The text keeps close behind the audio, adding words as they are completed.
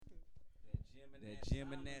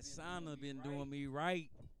Him and that sauna been doing me right.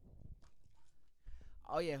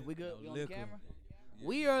 Oh yeah, we good. We on the Liquor. camera. Yeah.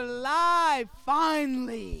 We are live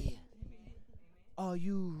finally. Are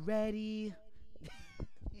you ready?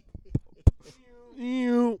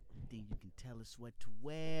 You. Think you can tell us what to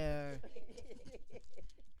wear?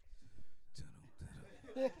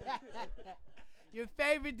 Your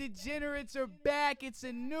favorite degenerates are back. It's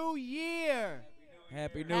a new year.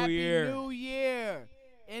 Happy New Happy Year. New Year.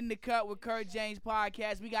 In the Cut with Kurt James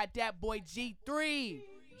podcast. We got that boy G3.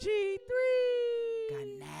 Got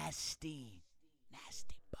nasty.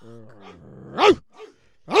 Nasty bug.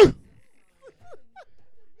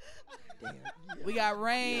 We got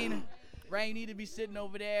Rain. Rain need to be sitting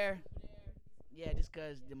over there. Yeah, just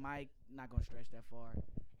because the mic not going to stretch that far.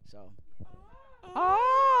 So.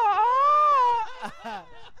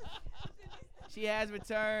 She has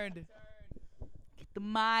returned. Get the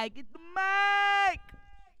mic. Get the mic.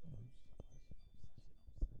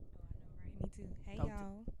 Me too. Hey Talk to-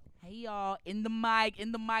 y'all. Hey y'all, in the mic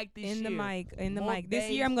this year. In the More mic. This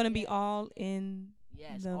year bass. I'm gonna be all in.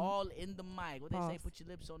 Yes, the all in the mic. What they say? pause. Put your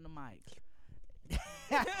lips on the mic.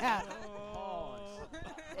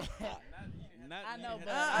 I know, but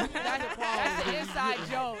that's an inside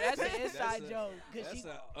joke. That's an inside joke. That's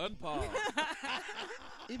an unpause.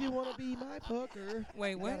 If you want to be my fucker.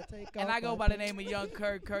 Wait, you what? gotta take And off I go my by the pants. name of Young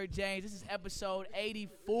Kurt James. This is episode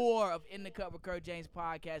 84 of In the Cut with Kurt James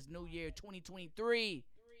podcast, New Year 2023.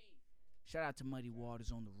 Shout out to Muddy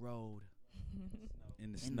Waters on the road,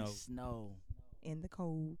 In the in snow. the snow, In the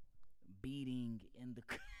cold. beating in the.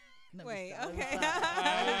 Let me Wait, stop, let me okay. stop.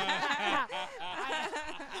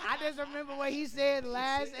 I just remember what he said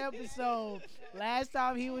last episode. Last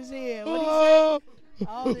time he was here. What he said?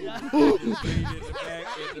 Oh, Just beating in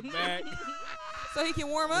the back. So he can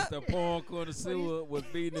warm up. Mr. Paul Connoisseur was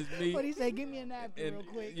beating his meat. what he said? Give me a napkin And- real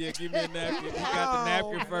quick. Yeah, give me a napkin. He got the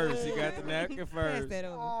napkin first. He got the napkin Pass first. that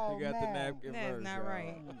over. Oh, He got the man. napkin That's first. not y'all.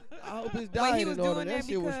 right. I hope his Wait, diet he was in order. doing That that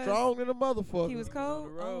shit was because strong than a motherfucker. He was on cold.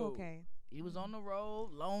 the Oh, road. okay. He was on the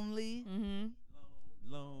road, lonely. Mm-hmm.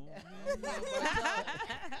 Long.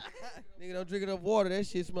 Nigga don't drink enough water. That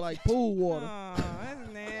shit smell like pool water. Oh,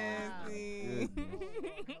 that's nasty.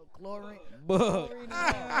 No chlorine. Bug. Chlorine in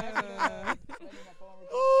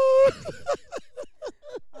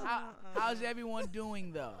Uh, How's everyone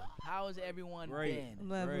doing though? How's everyone Great. been?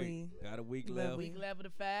 Lovely. Great. Got a week Lovely. left. Week left of the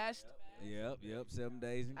fast. Yep. 7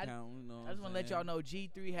 days and I- counting. Know I what just want to I'm let y'all saying? know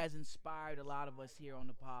G3 has inspired a lot of us here on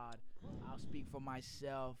the pod. I'll speak for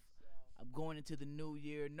myself. I'm going into the new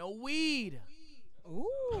year. No weed Ooh.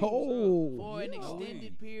 Oh. for an yeah.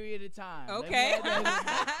 extended period of time. Let me Okay. add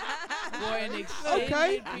that in. For an extended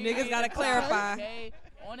Okay. period Niggas gotta of time, clarify. Okay?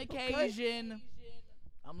 On occasion,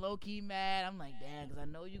 I'm low-key mad. I'm like, damn, because I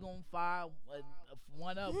know you're going to fire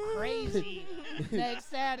one up crazy next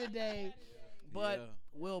Saturday. But Yeah.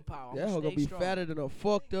 willpower. That I'm hoe gonna gonna stay be strong. fatter than a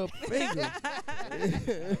fucked up finger. I'm gonna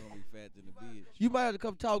be fat than a bitch. You might have to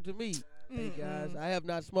come talk to me. Hey guys, Mm-mm. I have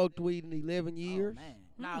not smoked weed in 11 years. Oh, man.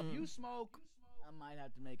 Now, if you Mm. smoke, I might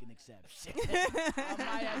have to make an exception. I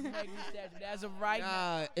might have to make an exception. As of right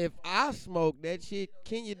now, Nah, if I smoke that shit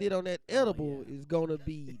Kenya did on that edible is gonna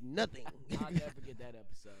be nothing. I'll never forget that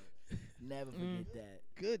episode. Never forget that.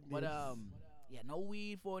 Goodness. But yeah, no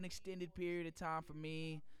weed for an extended period of time for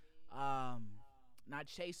me. Not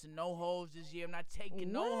chasing no hoes this year. I'm not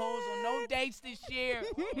taking no hoes on no dates this year.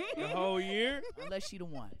 The whole year? Unless she the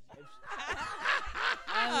one.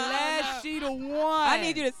 Unless she the one. I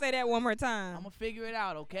need you to say that one more time. I'm gonna figure it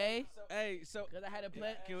out, okay? Hey, so Cause I had a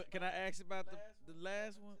play. can I ask about the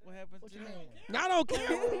last one? What happened What to you it? mean? I don't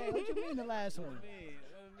care. What you mean the last one?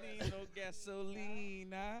 No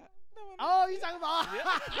gasoline. Oh, you talking about?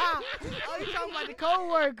 Oh, you talking about the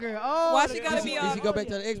coworker? Oh, Why she the gotta be Did all- she go back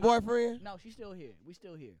to the ex-boyfriend? No, she's still here. We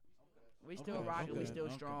still here. We still Okay, rocking. We okay, still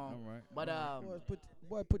okay, strong. all right. But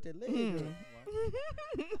Boy, put that leg Mm. up.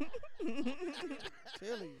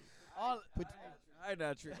 Tell you. all I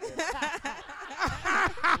not tricked. real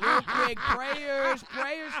quick, prayers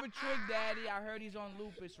for Trick Daddy. I heard he's on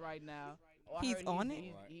lupus right now. Oh, I He's heard on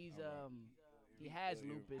it? He has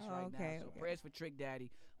lupus Oh, right okay, now. So okay. prayers for Trick Daddy.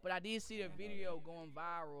 But I did see the video going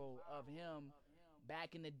viral of him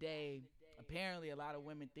back in the day. Apparently, a lot of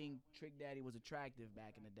women think Trick Daddy was attractive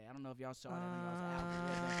back in the day. I don't know if y'all saw that on y'all's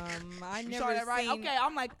algorithm. I You never saw that, right? seen. Okay,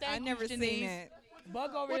 I'm like, thank I never you, seen Shanice. that.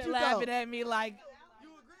 Bug over What there you laughing thought? at me like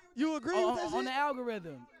You agree with that on shit? the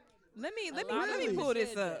algorithm. Let me A lot of let me women pull this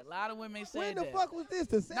said that. up. A lot of women said When the that. fuck was this?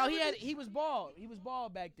 The No, 70s? he was bald. He was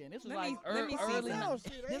bald back then. This was Let me- like let me see early.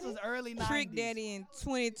 something. Shit, This ain't was it? early 90s. Trick Daddy in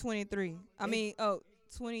 2023. I mean,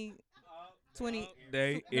 20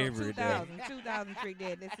 Day no, every day. 2000 Trick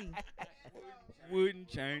Daddy. Let's see. Wouldn't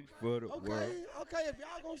change for the world. Okay. If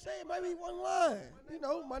y'all gonna say it, maybe he wasn't lying. You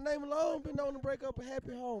know, my name alone been known to break up a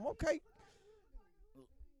happy home. Okay.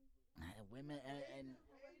 Women and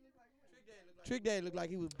Trick Daddy looked like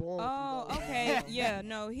he was born. Oh, with okay. Yeah,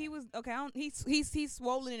 no, he was okay. He's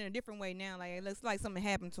swollen in a different way now. Like it looks like something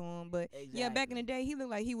happened to him. But yeah, back in the day, he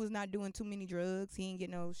looked like he was not doing too many drugs. He ain't get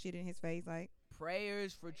no shit in his face. Like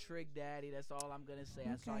prayers for Trick Daddy. That's all I'm gonna say.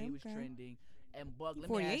 I saw he was trending. And Buck, let me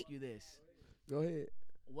 48? ask you this: Go ahead.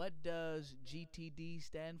 what does GTD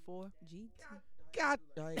stand for? GT. I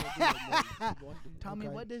ain't gonna do that more. Tommy,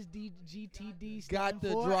 Okay. what does GTD stand Got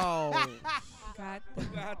the for? draws.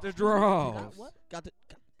 Got the draws. What? Got the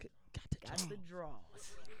Got the draws.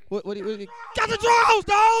 What do you got the draws,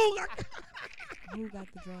 dog? Who got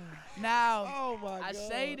the draws? Now, Oh my god. I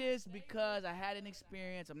say this because I had an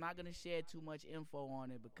experience. I'm not gonna share too much info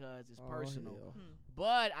on it because it's personal. hell.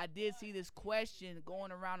 But I did see this question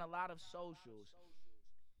going around a lot of socials.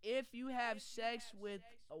 If you have sex with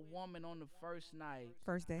a woman on the first night,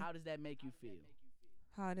 First day. how does that make you feel?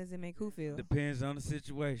 How does it make who feel? Depends on the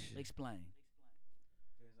situation. Explain.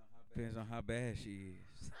 Depends on how bad she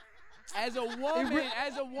is. As a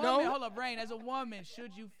woman, hold up, Rain. As a woman,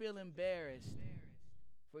 should you feel embarrassed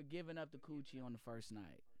for giving up the coochie on the first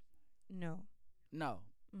night? No. No.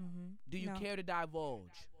 Mm-hmm. Do you No. care to divulge?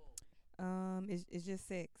 It's just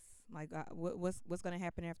sex. Like, what's gonna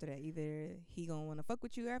happen after that? Either he gonna wanna fuck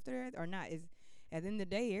with you after that or not. Is at the end of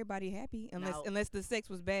the day, everybody happy. Unless the sex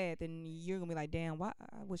was bad, then you're gonna be like, damn, why?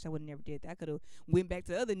 I wish I would have never did that. I could have went back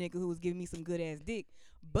to the other nigga who was giving me some good ass dick.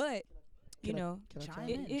 But Can I- you know, can I Chime chime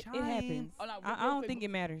in, it chime in. happens. Oh, no, I real don't quick, think it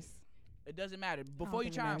matters. It doesn't matter. Before you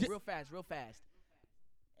think it chime, matters. real fast.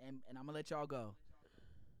 And I'm gonna let y'all go.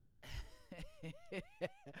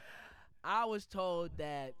 I was told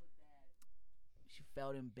that she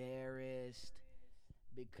felt embarrassed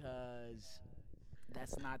because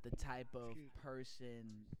that's not the type of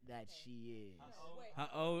person that she is. How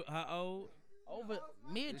old? Over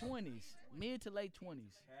mid to late 20s.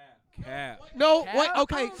 Cap. No, Cap? wait,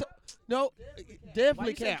 okay. So, no, definitely Why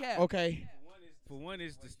you say cap. cap? Okay. For one,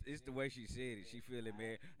 it's the way she said it. She feel it,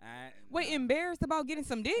 man. Wait, embarrassed about getting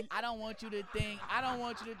some dick? I don't want you to think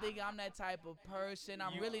I'm that type of person.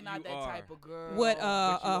 I'm really not you that are. type of girl. What, But you a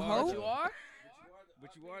are. hoe? What you are?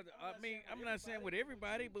 But you are. I mean, I'm not saying with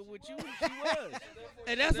everybody, but with you, she was.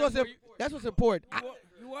 And that's what's Therefore, that's what's important.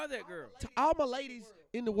 you are that girl. To all my ladies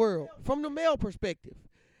in the world, from the male perspective,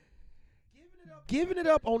 giving it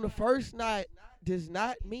up on the first night does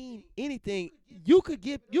not mean anything. You could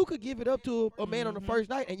give it up to a man on the first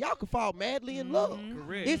night, and y'all could fall madly in love.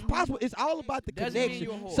 Correct. It's possible. It's all about the Doesn't mean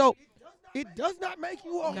connection. you a whore. So it does not make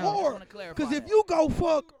you a No. I just whore. wanna clarify Because if that. you go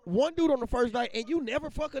fuck one dude on the first night and you never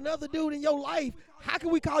fuck another dude in your life, how can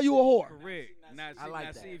we call you a whore? Correct. Now, I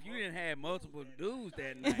like that. see, if you didn't have multiple dudes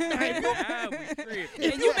that night, now we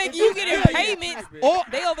tripping. And you getting Yeah. payments. Or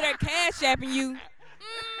They over there cash apping you.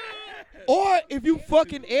 Or if you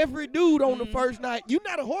fucking every dude on the first night, you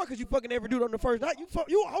not a whore because you fucking every dude on the first night. You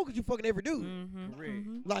a hoe because you fucking every dude. Mm-hmm. Correct.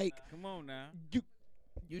 Like Come on now. You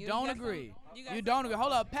You don't got agree. some- you got You some- don't agree.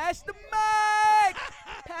 Hold up. Pass the mic.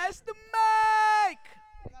 Pass the mic.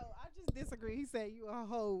 No, I just disagree. He said you a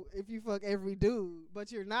hoe if you fuck every dude,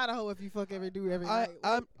 but you're not a hoe if you fuck every dude every night.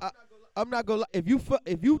 I'm not gonna lie. If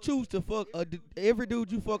you choose to fuck every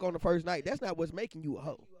dude you fuck on the first night, that's not what's making you a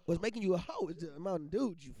hoe. What's making you a hoe is the amount of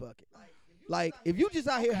dudes you fucking. Like if you just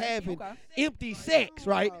out here having empty sex,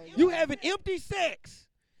 right? You having empty sex.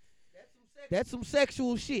 That's some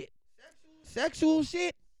sexual shit. Sexual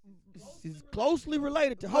shit is closely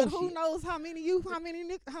related to hoe But who shit. knows how many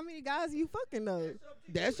guys you fucking though?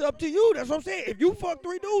 That's up to you. That's what I'm saying. If you fuck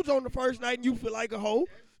 3 dudes on the first night and you feel like a hoe,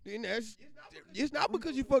 then it's not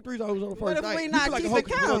because you fucked 3 hoes on the first if night. we You not feel like a keeping hoe 'cause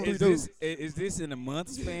you fucked count? 3 Is dudes. is this in a month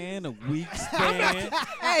span, a week span?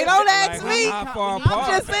 Hey, don't ask Like, me. how far I'm apart?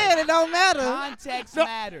 just saying it don't matter. Context No.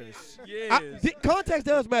 matters. Yes. Context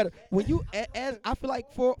does matter. When you, as I feel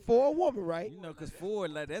like for a woman, right? You know, 'cause 4,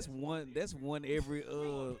 like that's one every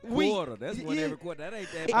Week. quarter. That's one Yeah. every quarter. That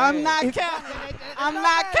ain't that bad. I'm not counting. I'm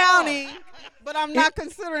not counting, but I'm not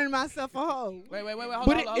considering myself a hoe. Wait. Hold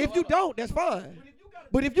But on. if you don't, that's fine.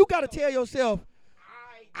 But if you gotta tell yourself,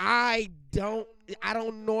 I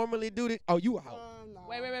don't normally do this. Oh, you a hoe. No.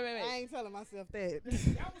 Wait. I ain't telling myself that.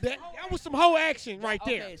 That was some hoe action right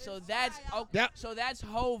there. Okay, so that's That-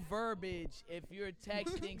 whole verbiage. If you're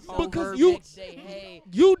texting Because some you- next day, hey,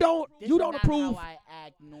 You don't this you is don't not approve. how I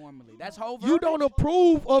act normally. That's whole verbiage. You don't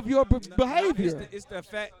approve of your No, behavior. It's the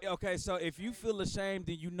fact. Okay, so if you feel ashamed,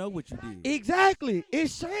 then you know what you did. Exactly.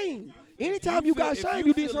 It's shame. Anytime you got shamed,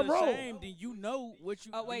 you did feel something wrong. ashamed, then you know what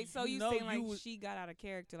you. Oh wait, so you know saying like was- she got out of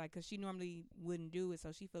character, like, cause she normally wouldn't do it,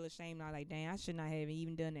 so she feel ashamed now, like, dang, I should not have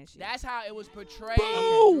even done that shit. That's how it was portrayed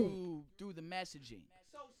Boom. through the messaging.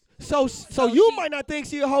 So you might not think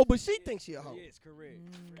she a hoe, but she thinks she a hoe. Yes, correct.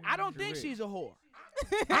 I don't think Correct. she's a whore.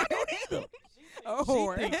 I don't either.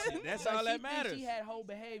 Oh, She thinks it. That's But all she that thinks matters. She had whole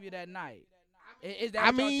behavior that night. Is that I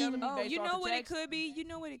what y'all mean- telling me Oh, based you off know the what it text? could be? You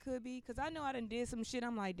know what it could be? Because I know I done did some shit.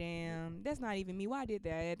 I'm like, damn, that's not even me. Why I did that?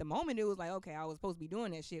 At the moment, it was like, okay, I was supposed to be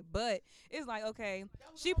doing that shit. But it's like, okay,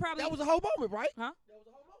 she probably. That was a whole moment, right? Huh?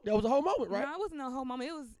 That was a whole moment, right? No, it wasn't a whole moment.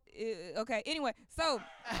 It was okay. Anyway, so all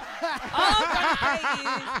I'm trying to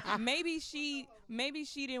say is maybe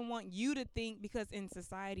she didn't want you to think, because in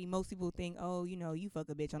society most people think, oh, you know, you fuck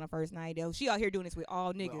a bitch on the first night. Though she out here doing this with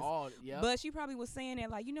all niggas. But she probably was saying that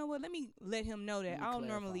like, you know what? Let me let him know that Let me I don't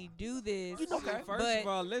clarify. normally do this. Okay. First But- of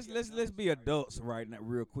all, let's be adults right now,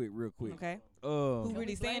 real quick. Okay. Who Can really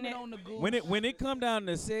we saying blame it that? on the goose? When it come down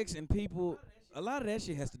to sex and people, a lot of that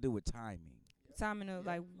shit has to do with timing. Timing of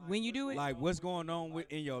like when you do it. Like what's going on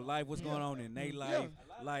in your life, what's going on in their life.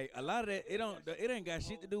 Like a lot of that, it ain't got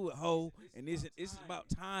shit to do with hoe, and it's about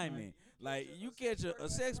timing. Like you catch a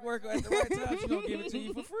sex worker at the right time, she gonna give it to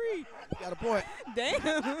you for free. Got a point.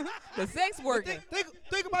 Damn. The sex worker.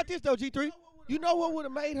 Think about this though, G3. You know what would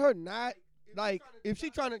have made her not, like, if she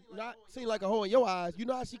trying to not seem like a hoe in your eyes, you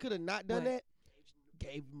know how she could have not done What? that?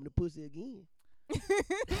 Gave him the pussy again.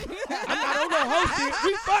 I'm not on no hoe shit.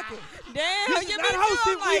 We fucking. Damn, This is you not me hoe too.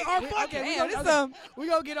 shit. I'm We like, are fucking. damn, this some. We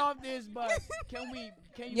gonna get off this, but can you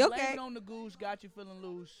You blame okay? it on the goose got you feeling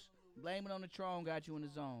loose? Blame it on the Tron got you in the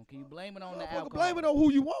zone. Can you blame it on the Motherfucker, alcohol? blame it on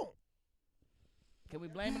who you want. Can we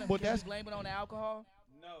blame it? But Can we that's- blame it on the alcohol?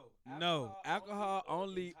 No, alcohol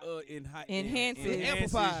only Enhances.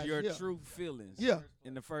 Amplifies, your yeah. true feelings. Yeah.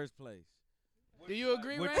 In the first place. Do you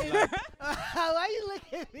agree, Which, Ray? like, Why you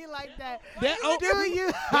looking at me like that? That Do you?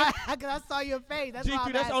 Because I saw your face. That's why G3,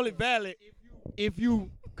 I'm that's asking. only valid if you,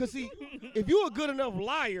 cause see, if you a good enough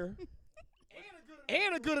liar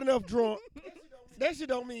and a good enough drunk, that shit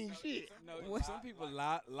don't mean shit. no, some people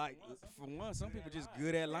lie. Like for one, some people just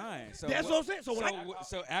good at lying. So That's what I'm saying. So when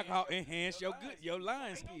so alcohol enhance your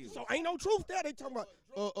lying skills. So ain't no truth there. They talking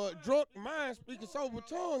about drunk mind speaking sober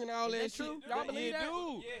tongue and all that that shit. true? Y'all believe that?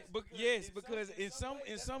 do. Yes, because in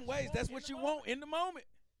some ways that's what you want in the moment.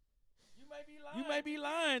 You may be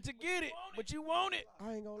lying to get it, but you want it.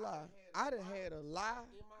 I ain't gonna lie. I done had a lie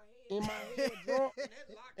in my head drunk,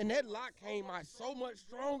 and that lie came out so much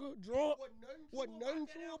stronger drunk. Wasn't nothing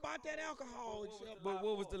true about that alcohol except But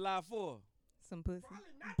what was the lie for? Some pussy.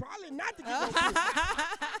 probably not to get no pussy.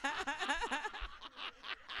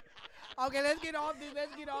 Okay, let's get off this.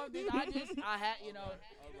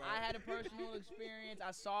 I had a personal experience.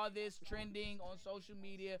 I saw this trending on social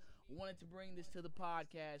media. Wanted to bring this to the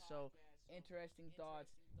podcast. So, interesting thoughts.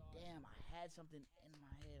 Damn, I had something in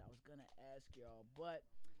my head I was gonna ask y'all, but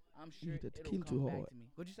I'm sure hit that it'll tequila come too back hard. to me.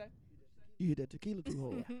 What'd you say? You hit that tequila too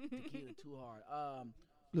hard. Tequila too hard.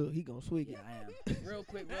 Look, he gonna swig Yeah, it. I am. Real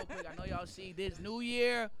quick. I know y'all see this new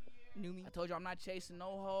year. Knew me. I told you I'm not chasing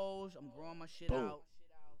no hoes. I'm growing my shit Boom. out.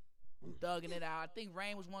 I'm thugging it out. I think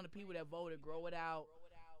Rain was one of the people that voted grow it out.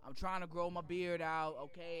 I'm trying to grow my beard out.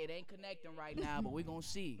 Okay, it ain't connecting right now, but we gonna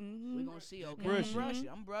see. We gonna see. Okay, Brushing.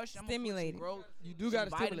 I'm brushing. Stimulated. I'm gonna put some growth. You do gotta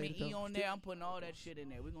vitamin stimulate it, E though. on there. I'm putting all that shit in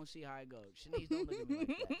there. We're gonna see how it goes. Shanice, don't look at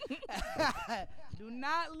me like that. Do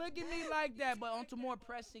not look at me like that. But on to more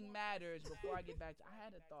pressing matters before I get back to I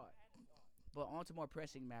had a thought. But on to more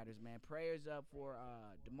pressing matters, man. Prayers up for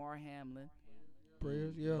DeMar Hamlin.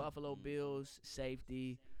 Prayers, yeah. Buffalo Bills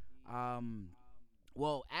safety.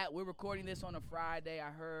 Well, we're recording this on a Friday.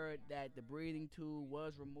 I heard that the breathing tube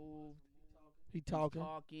was removed. He He's talking.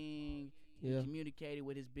 talking. Yeah. He communicated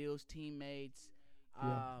with his Bills teammates.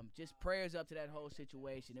 Yeah. Just prayers up to that whole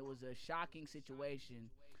situation. It was a shocking situation.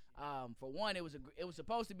 For one, it was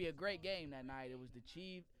supposed to be a great game that night. It was the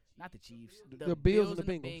Chiefs, The Bills and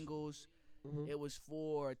the Bengals. Mhm. It was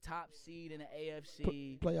for top seed in the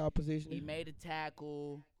AFC. Playoff position. He made a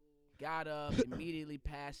tackle, got up, immediately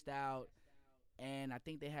passed out, and I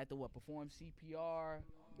think they had to perform CPR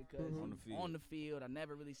because Mhm. on the field. I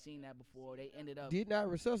never really seen that before. They ended up Did not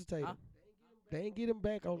resuscitate Huh? him. They ain't get him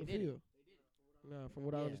back on They the didn't. field. Nah, from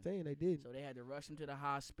what I Yeah. understand, they did. so they had to rush him to the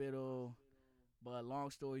hospital. But long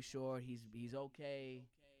story short, he's okay.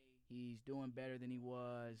 He's doing better than he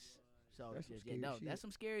was. So That's some just, scary shit. that's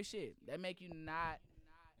some scary shit. That make you not.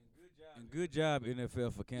 And good job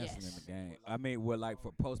NFL for canceling Yes. the game. I mean,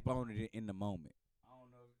 for postponing it in the moment.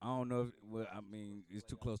 I don't know if well, I mean it's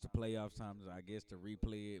too close to playoff times, I guess, to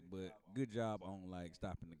replay it. But good job on like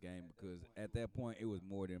stopping the game because at that point it was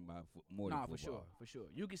more than more than Nah, football. for sure.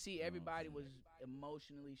 You can see everybody was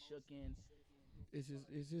emotionally shooken. It's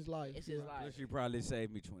his life. It's his life. Plus, you probably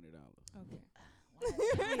saved me $20. Okay.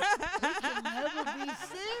 can never be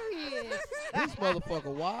serious. This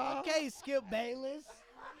motherfucker wild. Okay, Skip Bayless.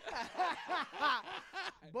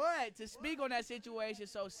 But to speak on that situation,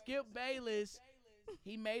 so Skip Bayless,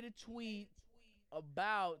 he made a tweet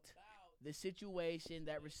about the situation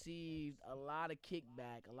that received a lot of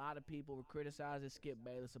kickback. A lot of people were criticizing Skip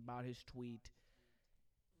Bayless about his tweet.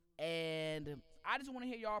 And I just want to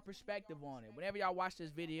hear y'all perspective on it. Whenever y'all watch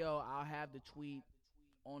this video, I'll have the tweet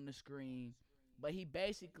on the screen. But he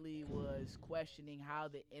basically was questioning how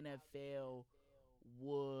the NFL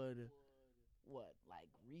would,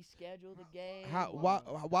 reschedule the game?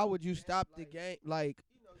 Why would you stop the game? Like,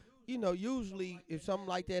 usually if something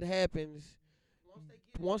like that happens,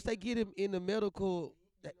 once they get him in the medical,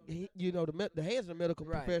 the hands of the medical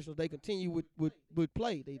Right. professionals, they continue with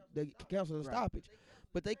play. They cancel the Right. stoppage.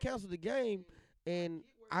 But they canceled the game, and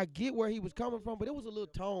I get where he was coming from, but it was a little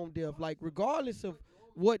tone deaf. Like, regardless of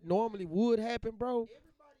what normally would happen, bro,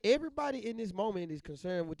 everybody in this moment is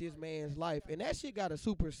concerned with this man's life, and that shit got to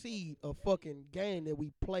supersede a fucking game that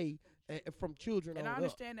we play from children And on I up.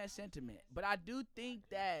 understand that sentiment, but I do think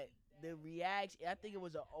that the reaction, I think it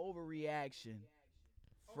was an overreaction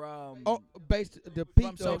from Based the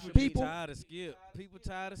From social media. people. People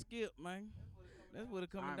tired of Skip, man. That's what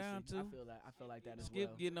it coming down honestly, to. I feel like that as Skip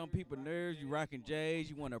well. getting on people's nerves. You rocking J's.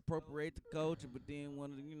 You want to appropriate the culture, but then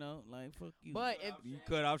want to, like, fuck you. But if you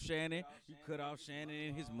cut off Shannon. You cut off Shannon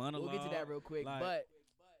in his monologue. we'll get to that real quick, Like, but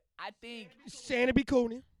I think Shannon B.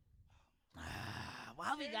 Cooney.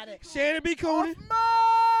 why we gotta Shannon B. Cooney.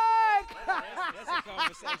 that's a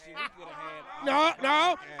conversation we could have had.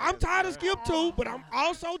 No, I'm tired of Skip too, but I'm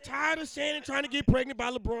also tired of Shannon trying to get pregnant by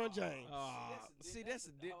LeBron James. See, that's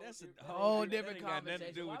a whole that different ain't got nothing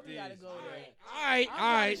to conversation. do Why with we gotta this. go there?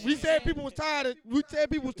 All right. We said people was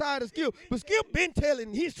tired of Skip, but Skip been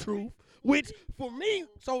telling his truth, which for me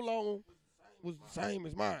so long was the same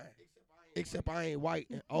as mine, except I ain't white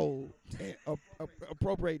and old and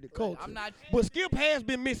appropriate the culture. I'm not, But Skip has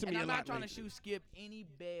been missing and me I'm a lot not trying to lately. shoot Skip any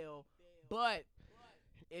bail, but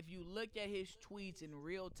if you look at his tweets in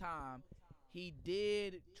real time, he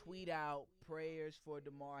did tweet out prayers for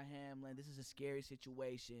DeMar Hamlin. This is a scary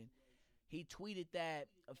situation. He tweeted that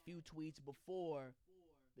a few tweets before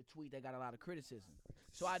the tweet that got a lot of criticism.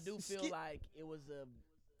 So I do feel Skip- like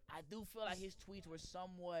his tweets were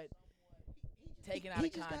somewhat taken out he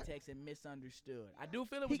of just got- context and misunderstood. I do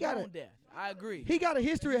feel it He was got a- tone deaf. I agree. He got a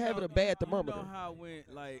history of having a bad thermometer. You know how when,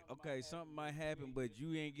 like, okay, something might happen, but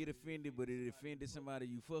you ain't get offended, but it offended somebody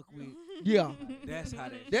you fuck with. Yeah, That's how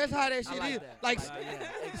that. that's how that I shit like is. that. Like yeah,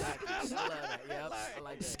 exactly. I love that. Yep, I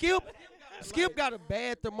like that. Skip got a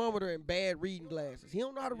bad thermometer and bad reading glasses. He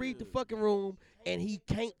don't know how to read the fucking room, and he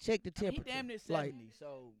can't check the He temperature. damn near 70,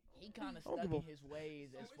 so he kind of don't stuck give a- in his ways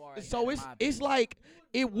as far as So that, in it's my it's opinion. like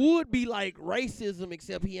it would be like racism,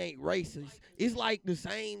 except he ain't racist. It's like the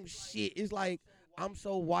same shit. It's like I'm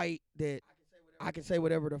so white that I can say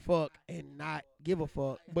whatever the fuck and not give a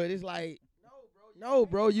fuck. But it's like, no,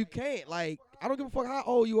 bro, you can't. Like, I don't give a fuck how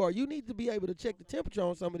old you are. You need to be able to check the temperature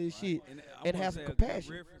on some of this shit. And and wanna have say some a good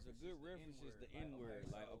compassion. A good reference is the N word.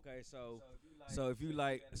 Like, okay, so if you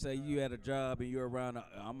like, say you at a job and you're around,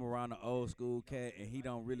 I'm around an old school cat and he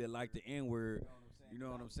don't really like the N word. You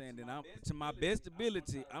know what I'm saying? Then I'm, to my best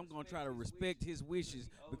ability, I'm gonna try to respect his wishes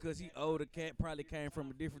because he older cat probably came from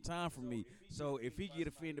a different time from me. So if he get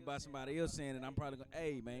offended by somebody else saying it, I'm probably gonna,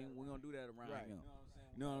 hey man, we're gonna do that around Right. him.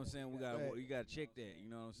 You know what I'm saying? You gotta check that. You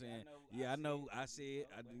know what I'm saying? Yeah, I know. I said,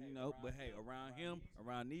 but hey, around him,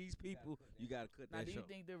 around these people, you gotta cut Now, that do you short.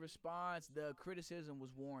 think the criticism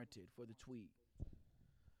was warranted for the tweet?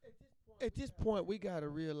 At this point, we gotta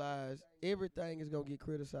realize everything is gonna get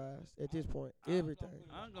criticized. At this point, everything.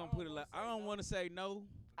 I'm gonna put it like I don't want to say no.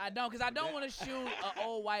 I don't, because I don't want to shoot an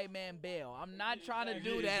old white man bail. I'm not trying to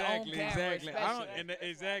do that on camera. Exactly. especially.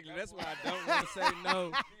 Exactly. That's why I don't want to say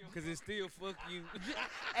no, because it's still fuck you.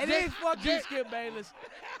 And then fuck you, Skip Bayless.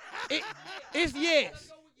 It's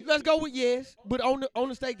yes. Let's go with yes. But on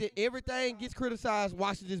the stake that everything gets criticized,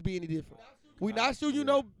 why should this be any different? We not shooting you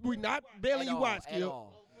no. We not bailing At you all, out, at Skip.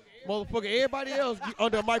 all. Motherfucker, everybody else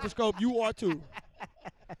under a microscope, you are too.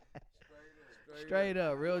 Straight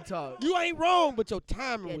up, real talk. You ain't wrong, but your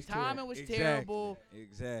timing Yeah, was timing was Exactly. terrible.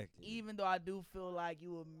 Exactly. Even though I do feel like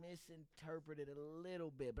you were misinterpreted a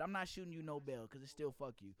little bit, but I'm not shooting you no bail because it's still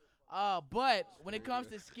fuck you. But when it comes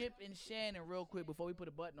to Skip and Shannon, real quick before we put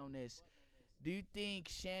a button on this, Do you think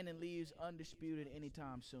Shannon leaves undisputed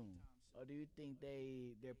anytime soon, or do you think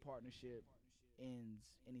their partnership ends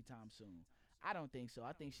anytime soon? I don't think so.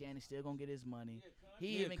 I think Shannon's still gonna get his money.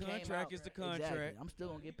 He Yeah, even contract came out. is the contract. Exactly. I'm still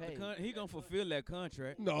gonna get paid. He gonna fulfill that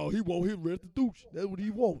contract. No, he want his restitution. That's what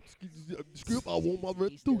he wants. Skip, I want my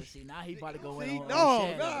He still, restitution. see, now he about to go in See, on no,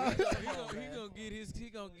 Shannon. nah. He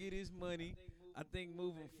gonna get his money. I think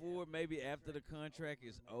moving forward, maybe after the contract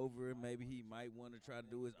is over, maybe he might want to try to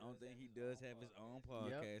do his own thing. He does have his own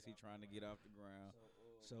podcast. He trying to get off the ground.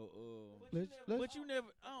 So, but you never,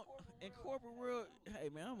 in corporate world, hey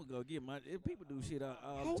man, I'm gonna go get my. If people do shit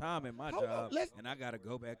all the time in my job, and I gotta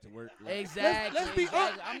go back to work. Like, Exactly. Let's be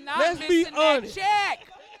exactly. I'm not let's missing be that honest. check.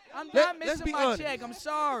 I'm not Let's missing be my honest. check. I'm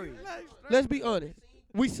sorry. Let's be honest.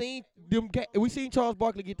 We seen Charles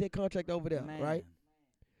Barkley get that contract over there, Man. right?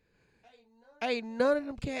 Ain't none of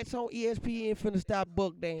them cats on ESPN finna stop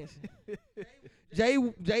buck dancing. Jay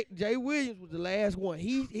Williams was the last one.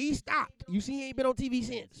 He stopped. You see, he ain't been on TV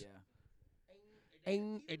since. Yeah.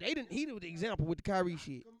 And he was the example with the Kyrie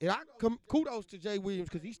shit. And kudos to Jay Williams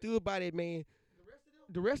because he stood by that man.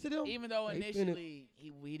 The rest of them, Even though they initially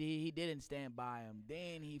he didn't stand by him,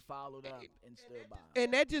 then he followed up and stood by him.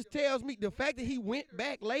 and that just tells me the fact that he went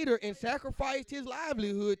back later and sacrificed his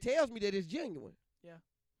livelihood tells me that it's genuine.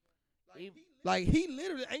 He- Like he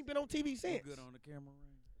literally ain't been on TV since. good on the camera.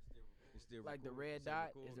 It's still like the recording, red still dot.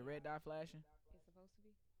 recording. Is the red dot flashing?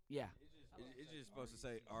 Yeah. It's just supposed to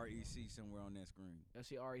say REC somewhere on that screen. Let's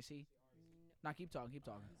see REC. Nah, keep talking. Keep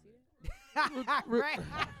talking. Right.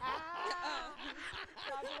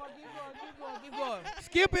 Keep going.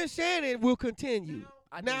 Skip and Shannon will continue.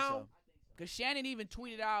 I think Now- so. Cause Shannon even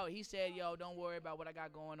tweeted out. He said, "Yo, don't worry about what I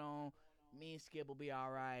got going on. Me and Skip will be all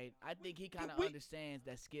right." I think he kind of understands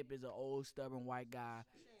that Skip is an old, stubborn white guy.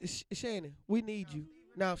 Shannon, we need you.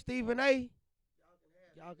 Now, Stephen A.,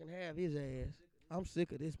 y'all can have his ass. I'm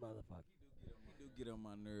sick of this motherfucker. He do get on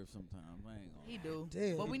my nerves sometimes. I ain't gonna. He do.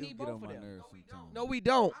 Damn. But He we do need get both on of my them. nerves sometimes. No, we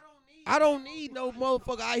don't. I don't need no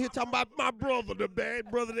motherfucker out here talking about my brother, the bad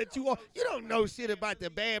brother that you are. You don't know shit about the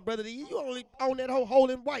bad brother. You only own that whole hole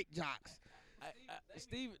in white jocks.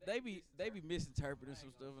 Steve, they be misinterpreting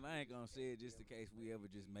some stuff, and I ain't gonna say it just in case we ever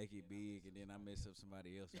just make it big, and then I mess up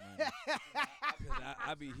somebody else's money. Cause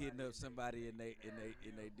I be hitting up somebody in they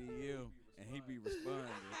DM, and he be responding.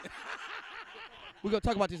 We're gonna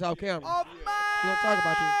talk about this off camera. Off We're gonna talk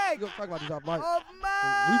about this. We're gonna talk about this off mic. Off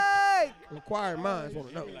mic. Inquiring minds want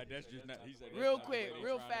to know. Like that's just not. He said that's Real not the quick, way they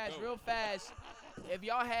real trying to fast, go. real fast. If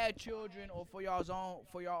y'all had children, or for your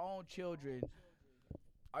own children,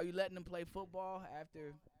 are you letting them play football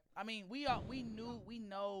after? I mean, we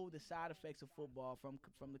know the side effects of football from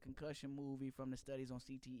the concussion movie, from the studies on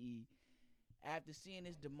CTE. After seeing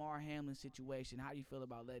this DeMar Hamlin situation, how do you feel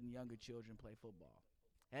about letting younger children play football?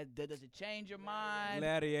 Does it change your mind?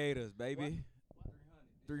 Gladiators, baby.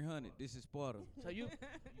 300. This is Sparta. So you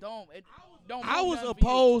don't. I move was nothing for you.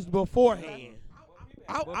 opposed beforehand.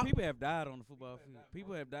 Well, people have died on the football field.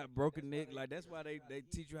 People have died, broken neck. Like that's why they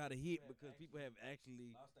teach you how to hit, because people have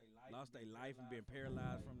actually lost their life and been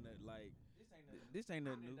paralyzed from that. Like this ain't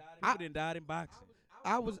nothing new. People done died in boxing.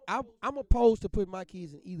 I'm opposed to putting my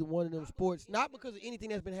kids in either one of them sports, not because of anything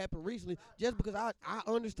that's been happening recently, just because I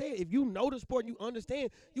understand. If you know the sport and you understand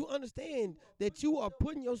that you are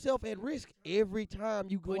putting yourself at risk every time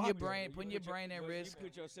you go Putting out your there. brain at risk. You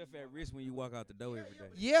put yourself at risk when you walk out the door every day.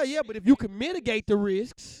 Yeah, but if you can mitigate the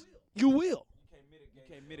risks, you will.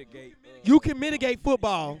 You can't mitigate. You can mitigate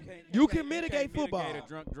football. You can mitigate football. Mitigate a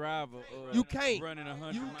drunk driver. You can't. Running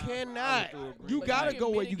 100 You miles cannot. through a green You light. gotta can go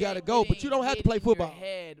where you gotta mitigate go, but getting you don't have to hit play in your football.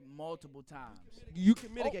 head multiple times. You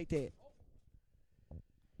can mitigate that.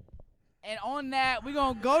 And on that, we're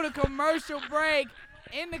going to go to commercial break.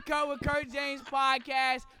 In the Cut with Kurt James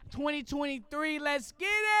podcast 2023. Let's get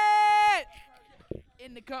it!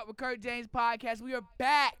 In the Cut with Kurt James podcast. We are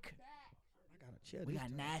back. We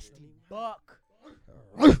got Nasty Buck.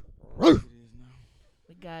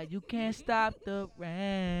 We got You Can't Stop the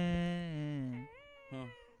Rain. Huh?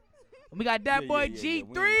 We got that Yeah, boy yeah, yeah,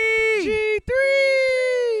 G3. yeah.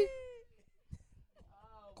 G3.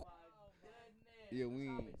 Yeah, we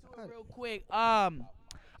ain't. Real quick.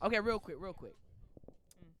 Okay, real quick.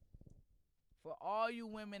 For all you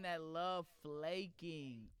women that love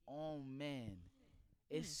flaking on men,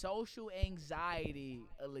 is social anxiety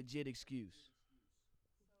a legit excuse?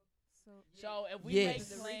 So if we Yes.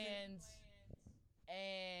 make plans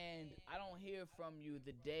and I don't hear from you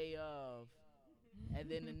the day of,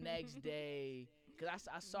 and then the next day, because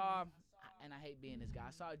I saw, and I hate being this guy,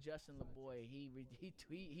 I saw Justin LeBoy. He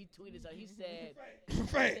tweeted, so he said,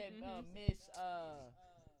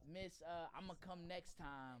 Miss, I'ma come next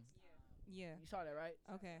time. Yeah. You saw that, right?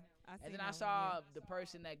 Okay. And then I saw the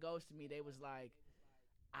person that ghosted me. They was like,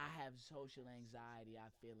 I have social anxiety. I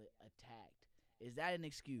feel it attacked. Is that an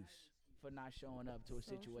excuse for not showing up to a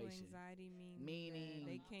situation? Social anxiety Meaning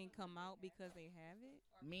they can't come out because they have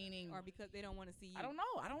it, meaning or because they don't want to see you. I don't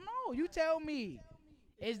know. You tell me.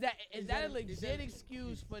 Is that a legit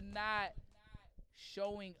excuse for not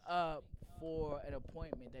showing up for an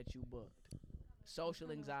appointment that you booked?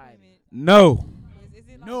 Social anxiety. No. Is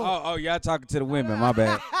it like No. Oh, y'all talking to the women. My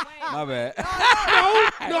bad. My bad.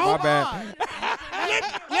 No. My bad.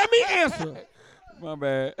 Let me answer. My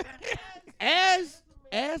bad.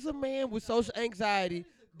 As a man with social anxiety,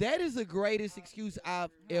 that is the greatest excuse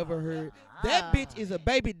I've ever heard. That bitch is a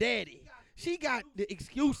baby daddy. She got the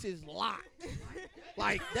excuses locked.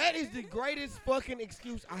 Like, that is the greatest fucking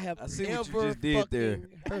excuse I have I see ever what you just did there.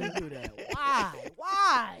 heard. Do that.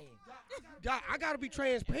 Why? I gotta be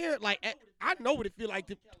transparent. Like, I know what it feel like.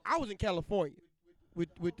 I was in California with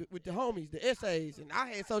the homies, the essays, and I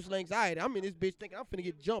had social anxiety. I'm in this bitch thinking I'm finna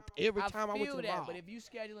get jumped every time I went to the that, mall. but if you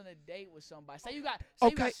scheduling a date with somebody, say you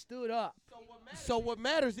got stood up. So what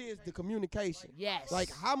matters is the communication. Yes. Like,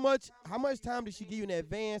 how much time did she give you in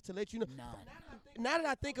advance to let you know? None. Now that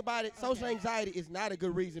I think about it, social anxiety is not a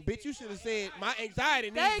good reason. Bitch, you should have said my anxiety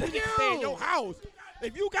needs Thank to stay in you. your house.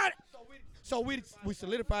 If you got it. So we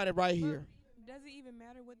solidified it right here. Does it even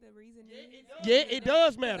matter what the reason is? Yeah, it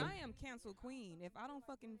does 'Cause matter. I am cancel queen. If I don't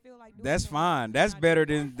fucking feel like doing That's something, fine. That's I better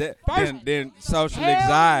don't. than social Hell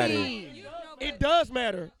anxiety. me. You know, It but- does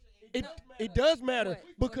matter. It does matter.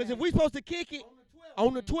 Because if we supposed to kick it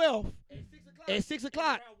on the 12th at 6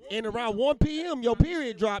 o'clock and around 1 p.m. your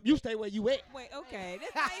period drop, you stay where you at. Wait, okay.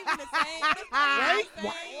 That's not even the same. That's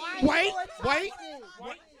not Wait, even the same.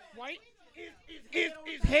 wait.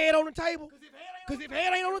 Is head on the table? Because if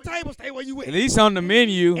head ain't on the table, stay where you At at. least on the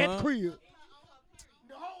menu, At the huh? crib.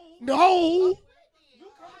 No.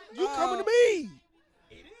 You coming to me.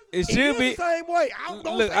 It It should is be. the same way. I'm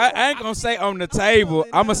gonna Look, say I ain't gonna say on the table.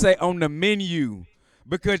 I'm gonna say on the menu,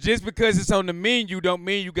 because just because it's on the menu don't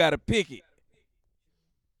mean you gotta pick it.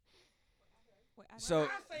 Wait, So,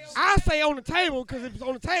 I say on the table because if it's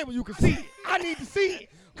on the table, you can see it. I need to see it.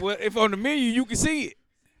 well, if on the menu you can see it,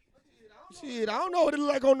 Shit, I don't know what it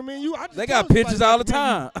look like on the menu. I just they tell got somebody pictures about all the menu.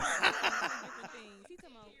 time. different things. He's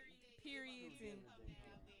talking about periods and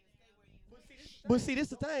But see, this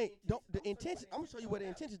the thing. The intention. I'm gonna show you where the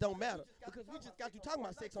intentions don't matter because we just got you talking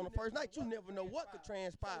about sex on the first night. You never know what could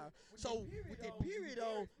transpire. So with that period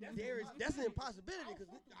on, that's an impossibility because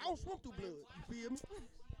I don't swim through blood. You feel me?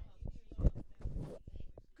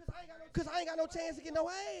 Cause I ain't got no chance to get no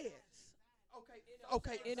ass.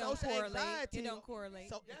 Okay. it don't social correlate. anxiety. It don't correlate.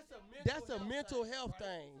 So that's a mental health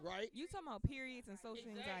thing, right? You talking about periods and social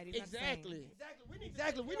anxiety. It's not the same.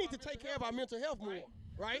 Exactly. We need to take care of our mental health more,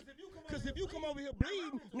 right? Because if you come over here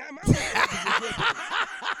bleeding, now my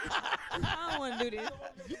I don't want to do this.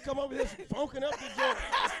 you come over here funking up the joint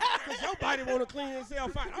because your body want to clean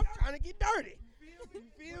itself out. I'm trying to get dirty. You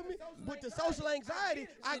feel me? But the social anxiety,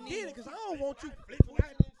 I get it because I don't want you flipping out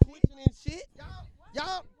and twitching and shit.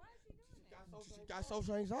 Y'all got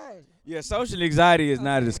social anxiety. Yeah, social anxiety is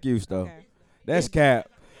not an excuse though. Okay. That's cap.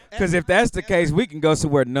 Because if that's the case, we can go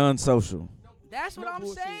somewhere non-social. That's what No I'm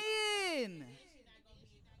bullshit. saying.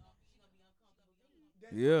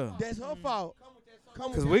 Yeah. That's her fault.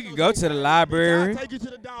 Because we can go to the library. I'll take you to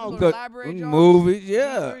the You dog. go Go- to library, we can Jones? movies,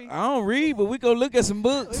 yeah. Agree. I don't read, but we go look at some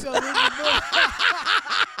books. We gonna look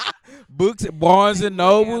at Books at Barnes and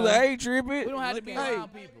Noble. Yeah. I ain't tripping. We don't have to be Hey.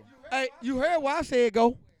 around people. Hey, you heard what I said?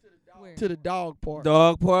 Go Where? to the dog park.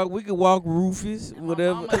 Dog park. We can walk Rufus, And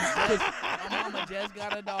whatever. My mama just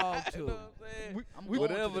got a dog too. I'm going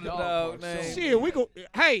Whatever to the dog dog park, so- name. Shit, we go.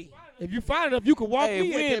 Hey, if you find enough, you can walk Hey, me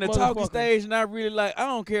if we at in the that talking motherfucker. stage, and I really like, I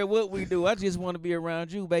don't care what we do. I just want to be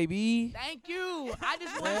around you, baby. Thank you. I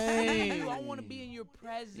just want to see you. I want to be in your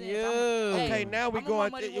presence. Yeah. Okay, now we I'm going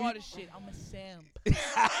on my muddy to- water shit. I'm a simp.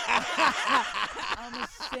 I'm a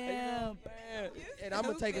simp. And I'm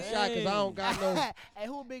gonna take a shot because I don't got no. Hey,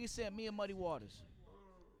 who biggest simp? Me and Muddy Waters.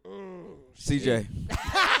 CJ.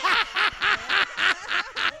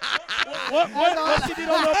 What she did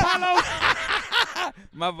on the Apollo?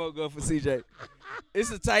 My vote go for CJ.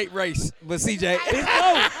 It's a tight race, but CJ. It's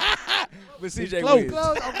close. But CJ close. wins.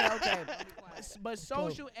 Close. Okay. But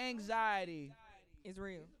social anxiety It's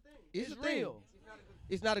real. is a thing. real.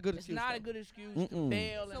 It's not a good It's excuse. not a though. good excuse Mm-mm. to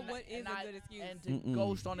fail So and, what is and a not, good excuse? and to Mm-mm.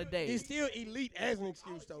 ghost on a date. It's still elite as an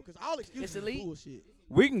excuse though, because all excuses It's elite? is bullshit.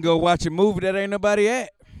 We can go watch a movie that ain't nobody at.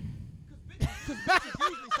 Because bitches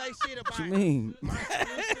usually say shit about. What you mean? My sister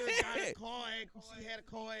got a car accident. She had a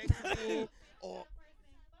car accident, or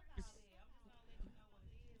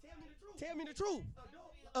Tell me the truth.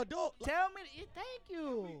 Adult. Tell me. Thank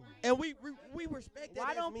you. And we respect that.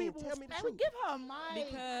 Why as don't men. people Tell me the man, truth? give her a mic?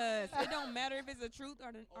 Because it don't matter if it's a truth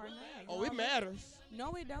or not. Oh, it matters.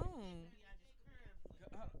 No, it don't.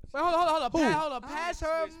 Wait, hold on. Who? Hold on. Pass her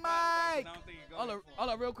a Switch spots, I mic. don't think it goes. Hold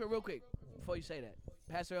on, real quick. Before you say that,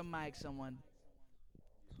 pass her a mic, someone.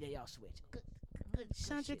 Yeah, y'all switch. Good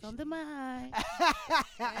Shandrick on the mic.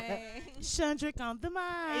 Hey. Shandrick on the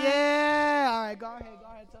mic. Yeah. All right, go ahead.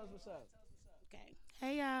 Tell us what's up. Okay.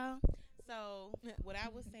 Hey, y'all. So, what I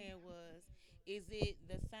was saying was, is it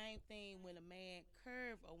the same thing when a man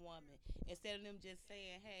curve a woman instead of them just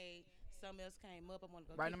saying, hey, something else came up, I'm going to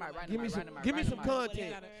go Right in the mic, right in Give the me mic, some. right in the mic. Give me right in some the mic.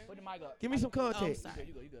 context. Put the mic up. Give me some context. sorry.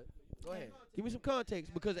 You good. Go ahead. Give me some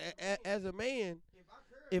context because as a man,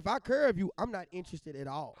 if I curve you, I'm not interested at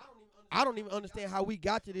all. I don't even understand how we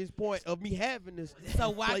got to this point of me having this. So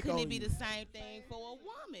why flake couldn't on it be you. the same thing for a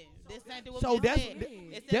woman? The same thing. So that's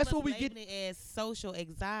that's what we get- it as social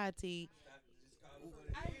anxiety.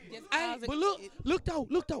 Just Hey, cause but it-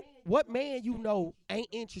 look though. What man you know ain't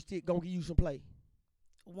interested gonna give you some play?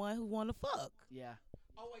 one who want to fuck. Yeah.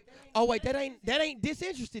 Oh wait, that ain't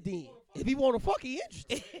disinterested then. If he wanna fuck, he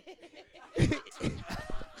interested.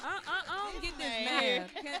 I don't get this math.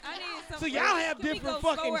 I need some. So y'all have can we different go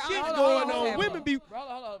fucking slower? shit I don't going know. on. Women be.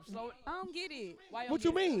 Hold up. Slow it. I don't get it. Why What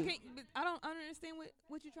you don't get it? mean? But I don't understand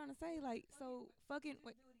what you're trying to say. Like, so fucking.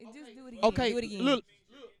 Just do it again. Okay, Do it again.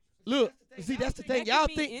 look. See, that's the thing. That Y'all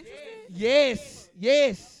could be think. interested?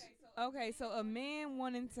 Yes. Okay, so a man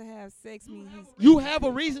wanting to have sex means he's You have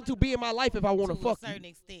a reason to be in my life if I want To to a fuck certain you.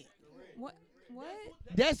 extent. what?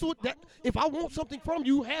 That's what. If I want something from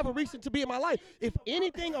you, have a reason to be in my life. If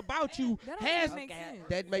anything about you That don't has, even make sense.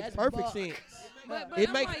 that makes That's perfect buck. sense. But It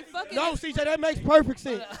I'm makes like, fucking no, CJ. That makes perfect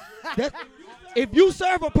sense. That, if you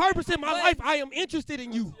serve a purpose in my But- life, I am interested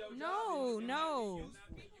in you. No.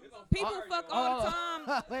 People fuck all the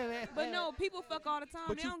time. Wait. But no, people fuck all the time.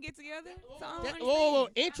 But They you- don't get together. So I don't That, understand.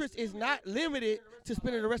 interest is not limited to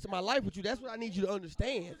spending the rest of my life with you. That's what I need you to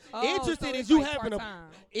understand. Oh, Interested so is it's you like having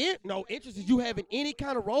part-time. interest is you having any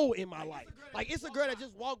kind of role in my life. Like it's a girl that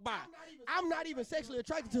just walked by. I'm not even sexually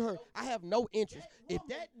attracted to her. I have no interest. If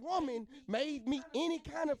that woman made me any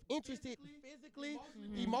kind of interested physically,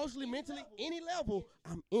 emotionally, mentally, any level,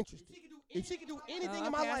 I'm interested. If she can do anything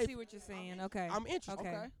in my Okay, I life, see what you're saying. Okay. I'm interested.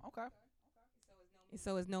 Okay. Okay.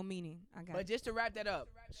 So it's no meaning. I got But it. just to wrap that up,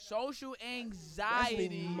 social That's an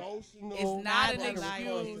anxiety emotional. is not an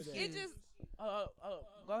anxiety. excuse. It just Go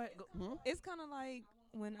ahead. Go. it's kind of like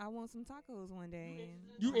when I want some tacos one day.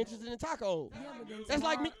 And You interested in tacos? yeah, but then That's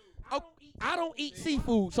like me. tomorrow- Oh, I don't eat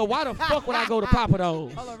seafood, so why the fuck would I go to Papa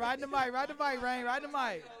Do's? Hold on, ride the mic, Rain, ride the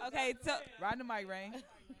mic. Okay, so Ride the mic, Rain.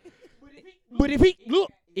 But if he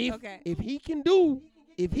Okay. if he can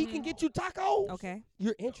get you tacos, okay.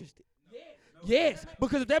 you're interested. Yes,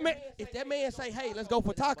 because if that man say, "Hey, let's go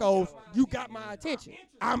for tacos," you got my attention.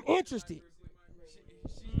 I'm interested.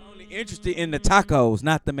 Only interested in the tacos,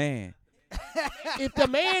 not the man. If the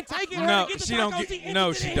man taking her No, to get the she don't tacos, get. he No,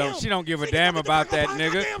 interested she in don't. him. She don't give a She damn can get the about tacos that by her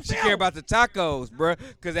nigga. damn She self. care about the tacos, bruh.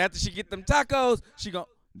 Cause after she get them tacos, she gon'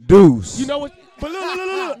 deuce. You know what? But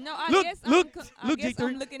look. No, I look, guess look, I look, guess I'm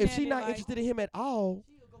G3. looking If at she it not like- interested in him at all,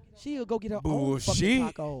 she'll go get her own Bullshit.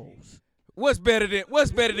 fucking tacos. What's better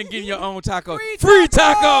than getting your own tacos? Free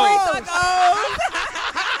tacos.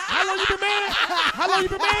 How long you been married? How long you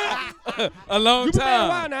been married? A long You been married a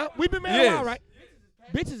while time. now. We been married a Yes. while, right?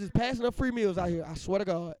 Bitches is passing up free meals out here. I swear to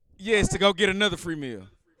God. Yes, to go get another free meal.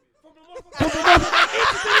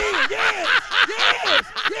 Yes.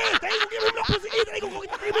 They ain't gonna give him no pussy either. They gonna go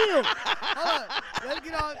get the free meal. Hold on. Let's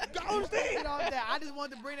get on. I understand. Let's get on that. I just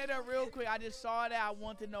wanted to bring that up real quick. I just saw that. I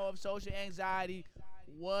want to know if social anxiety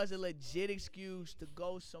was a legit excuse to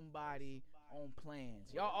ghost somebody on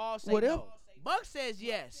plans. Y'all all say Whatever. no. Buck says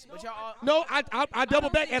yes, but y'all all. No, I double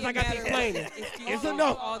don't back think as I it got to matters. explain it. Excuses It's a are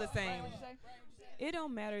no. all the same. It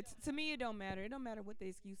don't matter. To me, it don't matter. It don't matter what the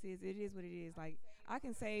excuse is. It is what it is. Like, I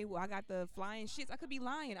can say, well, I got the flying shits. I could be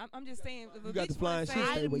lying. I'm just saying. If a You got bitch the flying wanna shits,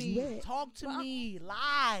 say- stay where you at. Talk to Well, me.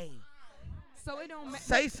 Lie. So it don't matter.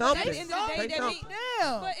 Say something. At the end of the day, Say that something. mean,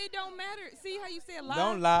 Damn. but it don't matter. See how you said lie?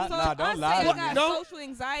 Don't lie. So Nah, if don't I lie say to I me. got No. social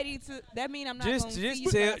anxiety to that mean I'm not Just- gonna just see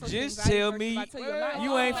you tell- got social just anxiety tell versus me if I tell you a lie.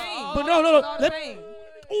 you ain't- But no. It's all the Let, same.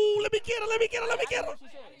 ooh, let me get her.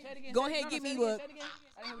 Go ahead, give me what.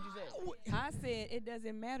 I didn't hear what you said. I said it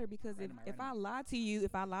doesn't matter because if I lie to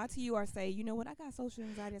you or say, you know what, I got social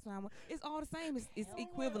anxiety, that's why I'm, it's all the same. It's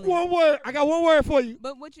equivalent. One word. I got one word for you.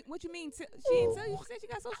 But what you mean? She didn't tell you? She said she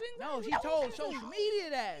got social No, anxiety. she told social media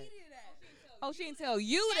that. Oh, she didn't tell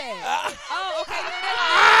you that. Oh, okay.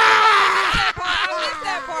 I missed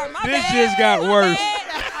that part. My This bad. just got My worse. bad.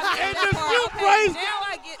 I And that the part. few Okay, praise. now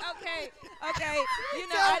I get. Okay. You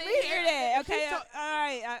know, I didn't hear that. Okay, all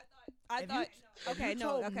right. I thought. Okay, no.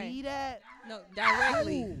 told Okay, me that. no,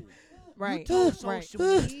 directly. Right. Told Right.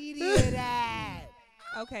 social media that.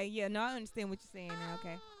 Okay. Yeah. No, I understand what you're saying now.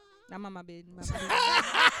 Okay. I'm on my business.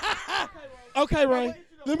 Okay, Ray.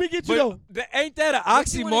 Let me get you though. Ain't that an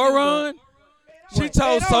What you wanna do, oxymoron? She What?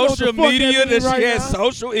 told Man, I don't know what the social fuck that media that mean she right has now.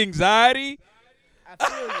 social anxiety. I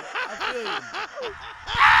feel you.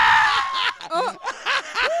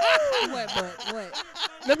 What?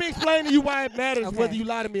 Let me explain to you why it matters Okay. whether you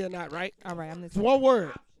lie to me or not, right? All right. I'm It's listening. one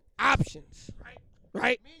word. Options.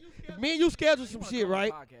 Right? If me and you schedule some shit,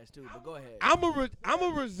 right? Podcast too, but go ahead. I'ma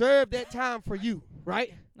reserve that time for you,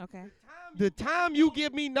 right? Okay. The time you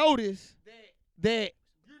give me notice that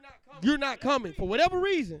you're not coming for whatever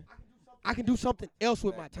reason, I can do something else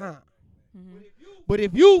with my time. Mm-hmm. But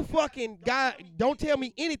if you fucking don't tell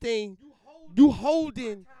me anything, you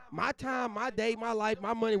holding my time, my day, my life,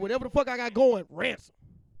 my money, whatever the fuck I got going, ransom.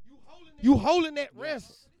 You holding that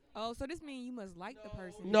ransom. Oh, so this means you must like the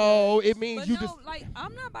person. No, it means But you no, just. like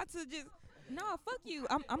I'm not about to just. No, fuck you.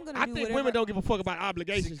 I'm gonna I do think whatever. women don't give a fuck about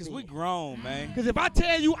obligations. Because we grown, man. Because if I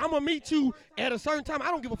tell you I'm gonna meet you at a certain time,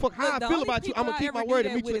 I don't give a fuck how Look, I the feel only about you. people I'm gonna I keep ever my do word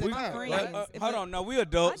that and meet you with at the is my time. friends. Right? If Hold I- on, no, we I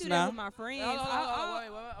adults do that now. with my friends. Wait,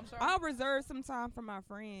 I'm sorry. I'll reserve some time for my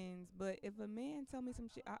friends, but if a man tell me some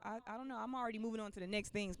shit, I don't know. I'm already moving on to the next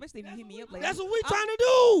thing, especially if you hit me up later. That's what we trying to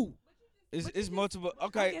do. It's multiple.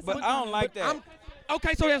 Okay, guess but we- I don't like that.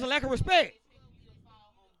 Okay, so there's a lack of respect.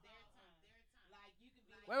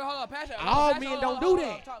 Wait, hold on, Pastor. All men don't do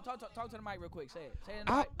that. Talk to the mic real quick. Say it. Say it in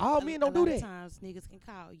the All, mic. all men don't a do lot that. of times niggas can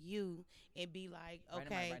call you and be like, Right in the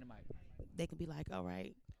mic, okay, right in the mic. they can be like, all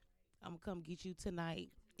right, I'm gonna come get you tonight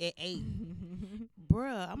at 8.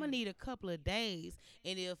 Bruh, I'm gonna need a couple of days.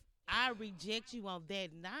 And if I reject you on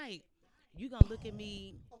that night, you gonna look at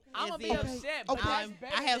me I'm as gonna be if upset. Okay. But that's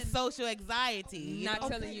better I have than- social anxiety. you Not know?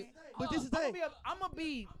 telling you. But this is the thing.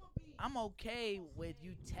 I'm okay with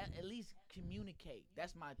you at least communicate.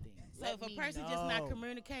 That's my thing. So Let if a me person just not know.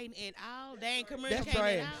 communicating at all, they ain't That's communicating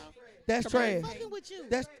trash. at all. That's I'm trash. fucking with you.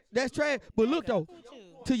 That's trash. But look though, Fucking with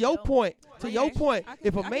you. to your point, I can-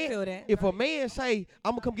 if a I can man feel that. if a man say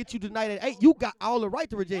I'm gonna come get you tonight at 8, you got all the right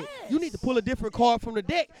to reject. You need to pull a different card from the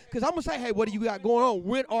deck. Cause I'm gonna say, hey, what do you got going on?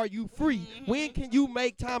 When are you free? When can you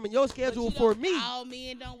make time in your But schedule you for don't- me? All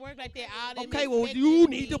men don't work like that. All them Okay, well expecting you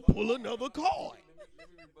me. need to pull another card.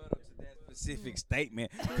 Specific statement,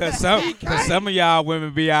 cause some of y'all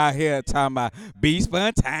women be out here talking about be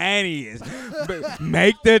spontaneous,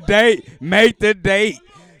 make the date,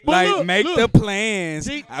 But like look, make look. the plans.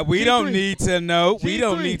 G- We don't G3. need to know. We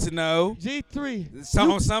don't G3. need to know. G3.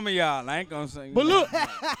 Some of y'all, I ain't gonna say. But look,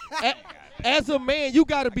 as a man, you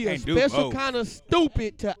gotta be a Can't do special both. kind of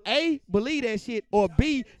stupid to A, believe that shit, or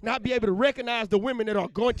B, not be able to recognize the women that are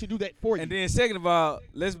going to do that for you. And then second of all,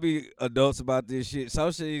 let's be adults about this shit.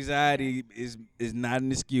 Social anxiety is not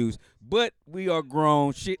an excuse, but we are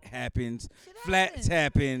grown. Shit happens. Flats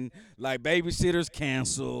happen. Like babysitters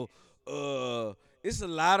cancel. It's a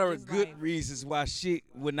lot of It's good like- reasons why shit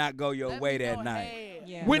would not go your way that night.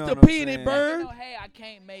 Yeah. With know the what I'm pee and it saying? burned, Hey, I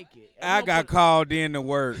can't make it. And I we got gonna called in to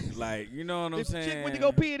work. Like, you know what I'm the saying? chick went to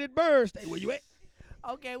go pee and it burned. Stay where you at.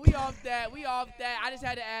 Okay, we off that. I just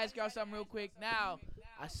had to ask y'all something real quick. Now,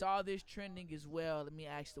 I saw this trending as well. Let me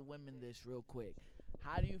ask the women this real quick.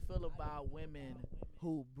 How do you feel about women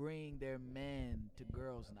who bring their men to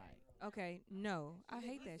girls' night? Okay, no, I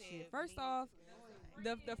hate that shit. First off,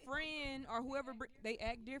 the friend or whoever they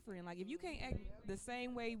act different. Like if you can't act the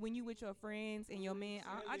same way when you with your friends and your man,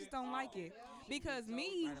 I just don't like it. Because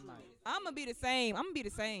me, I'm gonna be the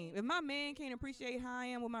same. If my man can't appreciate how I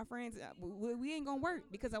am with my friends, we ain't gonna work.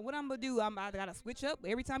 Because what I'm gonna do, I gotta switch up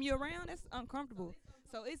every time you're around. That's uncomfortable.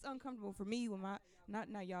 So it's uncomfortable for me when my not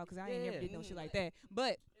y'all, because I ain't never did no shit like that.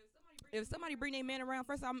 But if somebody bring their man around,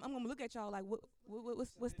 first I'm gonna look at y'all like,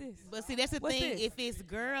 what's this? But see, that's the What's thing. this? If it's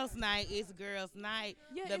girls' night, it's girls' night.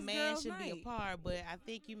 Yeah, The it's man girls' should be night. a part. But I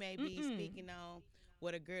think you may be Mm-mm. speaking on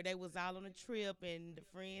what a girl. They was all on a trip and the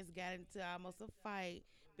friends got into almost a fight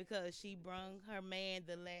because she brung her man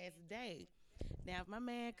the last day. Now, if my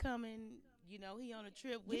man coming, you know, he on a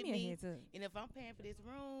trip with Give me a me, heads up. and if I'm paying for this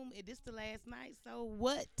room, and this the last night, so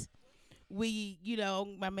what? We, you know,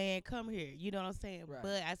 my man come here. You know what I'm saying? Right.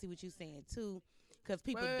 But I see what you're saying too, because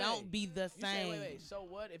people Wait. don't be the You same. say, wait. So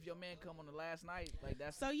what if your man come on the last night? Like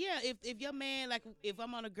that's So yeah, if your man, like if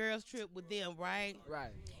I'm on a girls trip with them, right,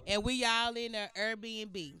 right. and we all in a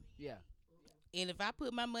Airbnb, Yeah. and if I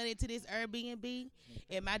put my money into this Airbnb,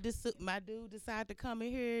 and my dude decide to come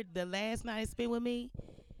in here the last night and spend with me,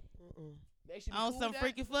 They should be on cool some with that?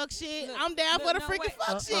 freaky fuck shit. Look, I'm down look, for the no, freaky wait. fuck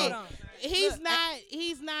Hold shit. on. He's Look, not.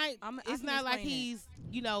 He's not. I It's can not like explain it. he's.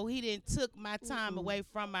 You know, he didn't took my time away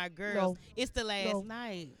from my girls. It's the last No.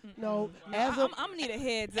 night. No, No, as a I'm gonna need a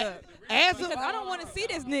heads up as because a I don't want to see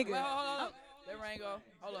this nigga. Wait, hold on. Let Rain go.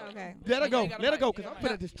 Hold on. Okay. let her go, You ain't got a let her mic. go, You cause ain't I'm got a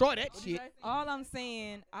finna mic. destroy that What'd you shit. say? All I'm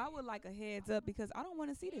saying, I would like a heads up because I don't want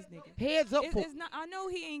to see this nigga. Heads up for It's not. I know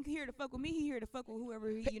he ain't here to fuck with me. He here to fuck with whoever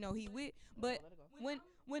he with. But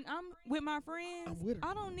when I'm with my friends, I'm with her.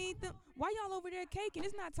 I don't need them. Why y'all over there caking?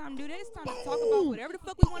 It's not time to do that. It's time to talk about whatever the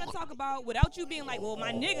fuck we want to talk about without you being like, well,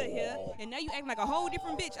 my nigga here, and now you acting like a whole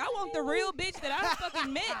different bitch. I want the real bitch that I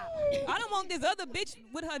fucking met. I don't want this other bitch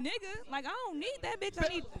with her nigga. Like, I don't need that bitch. I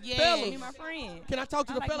need Yes. me my friend. Can I talk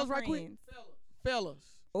to I the like my fellas right quick? friends. Fellas.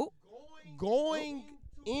 Oh. Going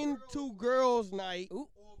into girls' night Ooh.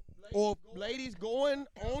 or ladies going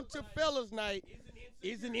on to fellas' night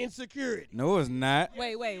is an insecurity. No, it's not.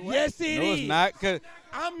 Wait, what? Yes, it No, is. it's not. Cause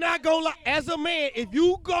I'm not gonna lie. As a man, if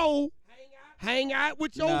you go hang out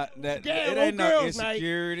with your Nah, that- gal it on ain't no girls' night,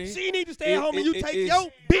 insecurity. she need to stay at home and It- you it- take it's-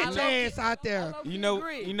 your bitch love ass out there. you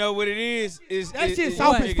know what it is That shit is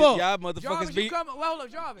soft y'all as niggas- fuck. Y'all Jarvis, motherfuckers you be coming? Well, hold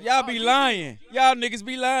up, Jarvis. y'all Oh, be you- lying. Y'all niggas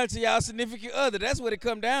be lying to y'all significant other. That's what it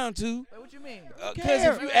come down to. Wait, what you mean? Cause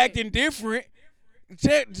if you acting different.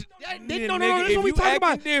 Check, no, that's if what we you talking acting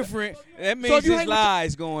about. different, that if means you there's hang with your-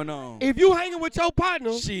 lies going on. If you hanging with your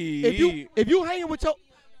partner, Shit. if you hanging with your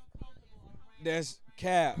That's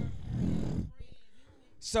cap.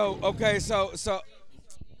 So okay, so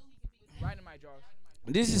Right in the mic, Jarvis.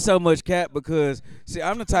 this is so much cap because see,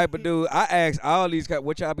 I'm the type of dude I ask all these cap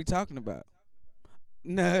what y'all be talking about.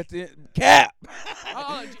 Nothing cap.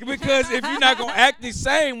 Oh, Because if you're not gonna act the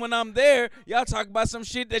same when I'm there, y'all talk about some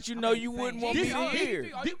shit that you know you wouldn't want me This- to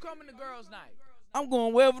hear. Are you coming to girls' night? I'm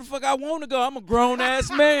going wherever the fuck I want to go. I'm a grown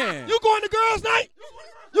ass man. you going to girls' night?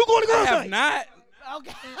 You going to I girls' have night? not.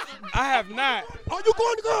 Okay. I have not. Are you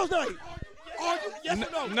going to girls' night? Are you, yes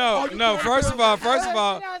or no? Are you No. going to First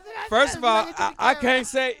of all, I can't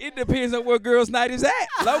say. It depends on where girls' night is at,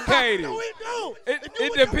 located. No, it don't.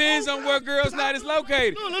 It depends on where girls' night is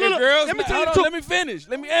located. Look, If girls' let me night, tell you hold the on, truth. let me finish.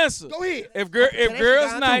 Let me answer. Go ahead. If that shit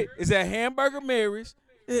girls' down, night too. is at Hamburger Mary's,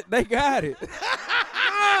 they got it.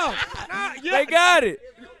 Yeah. They got it.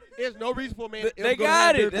 There's no reason for a man. to They ever go to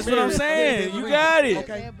got it. Hamburger That's what I'm Mary's. saying. There's You no got reason. it.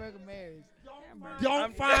 Okay. Hamburger Mary's.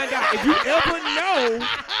 Don't find out. If you ever know,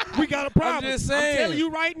 we got a problem. I'm just saying. I'm telling you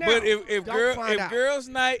right now. But if don't find out. girls'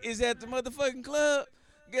 night is at the motherfucking club,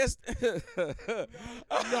 guess No,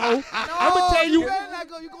 I'm gonna tell you. better not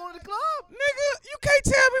go. You going to the club? Nigga, you can't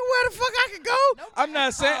tell me where the fuck I can go. I'm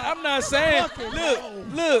not saying.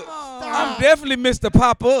 Look. I'm definitely Mr.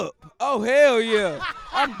 Pop Up. Oh hell yeah.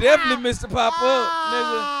 I'm definitely Mr. Pop Up,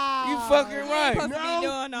 nigga. You fucking Supposed right. to be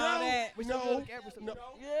doing all that. No.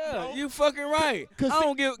 Yeah, you fucking right. I 'Cause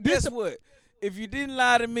don't give. Guess what? If you didn't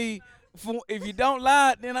lie to me, if you don't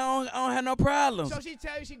lie, then I don't have no problems. So she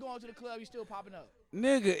tell you she going to the club, you still popping up.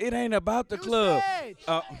 Nigga, it ain't about the You club. said.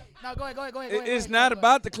 Uh, No, go ahead. It's not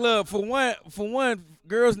about the club. For one,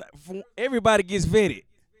 girls. Everybody gets vetted.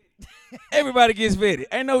 Everybody gets vetted.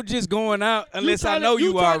 Ain't no just going out unless I know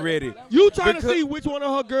you already. You trying to Because- see which one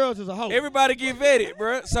of her girls is a hoe? Everybody get vetted,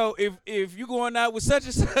 bruh. So if you going out with such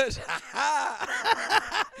and such,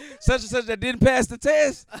 such and such that didn't pass the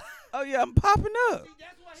test, oh yeah, I'm popping up.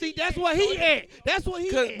 See, that's what he had. That's what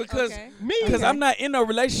he had. Because Okay. because I'm not in no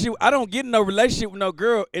relationship. I don't get in no relationship with no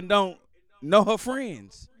girl and don't know her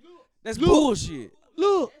friends. That's bullshit.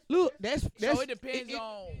 Look, that's So it depends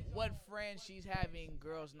on what friends she's having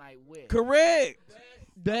girls' night with. Correct.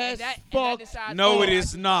 that's And that fucked. decides No, all it that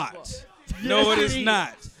is to not. Yes, No, it it is is.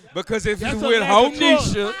 not. Because if That's you a with lack of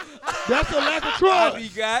trust. Honisha, That's a lack of I trust. be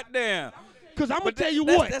goddamn. Cause I'm gonna But tell you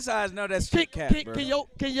that's, what. That's how I know that's Can, shit cap, bro.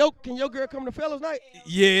 can your girl come to fellas night?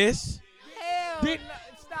 Yes. Hell, Did- no,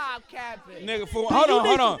 stop capping. Nigga, for, Then hold you on, need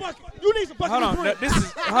hold some on. fucking- you need some fucking Hold on. No, drink. this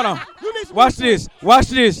is hold on. You need some Watch drink. this. Watch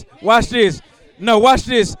this. Watch this. No, watch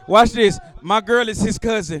this. Watch this. My girl is his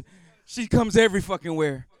cousin. She comes every fucking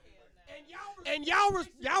where. And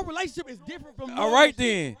y'all relationship is different from. All right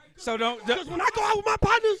then. So don't. Because when I go out with my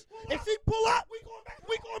partners and she pull up,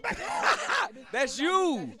 we going back. That's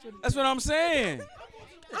you. That's what I'm saying.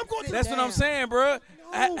 I'm going to. That's what I'm saying, bro.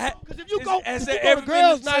 Because if you go, Has if there you go ever to been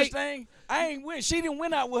girls' such night, thing? I ain't went. She didn't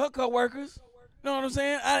went out with her coworkers. You know what I'm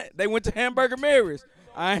saying? They went to Hamburger Mary's.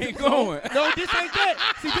 I ain't going. no, this ain't that.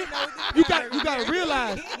 See, you got to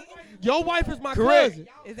realize, your wife is my Correct. cousin,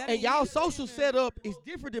 Is that and a- y'all social setup is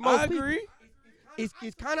different than most I people. agree. It's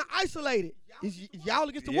kind of isolated. It's y'all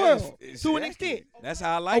against the Yes, world it's to an exactly. extent. That's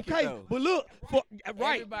how I like Okay, it though. but look, for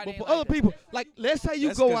right, Everybody but ain't for like other that. people, like let's say you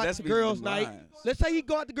That's go 'cause out that's to between girls' the night. lines. Let's say you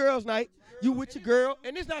go out to girls' night, You with your girl,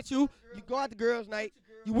 and it's not you. You go out to girls' night.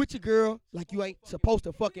 You with your girl like you ain't supposed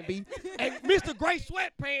to fucking be. And Mr. Gray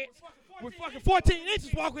Sweatpants with fucking 14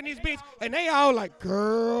 inches walking this bitch, and they all like,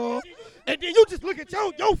 girl. And then you just look at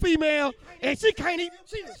your female, and she can't even,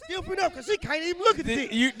 she just stiffing up because she can't even look at the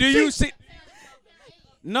dick. You see?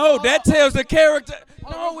 No, that tells the character.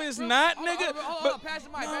 No, it's not, nigga. Hold on, pass the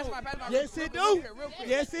mic. Yes, it do.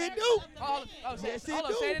 Yes, it do.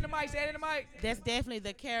 Say it in the mic. Say it in the mic. That's definitely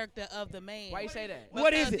the character of the man. Why you say that?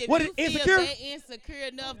 What is Because it? What is if you insecure? feel that insecure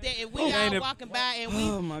enough that if we Ain't all it- walking by and we,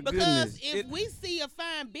 Oh, my because goodness. if we see a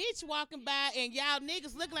fine bitch walking by and y'all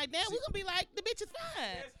niggas look like that, we gonna be like, the bitch is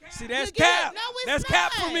fine. See, that's Look at cap. it. No, it's That's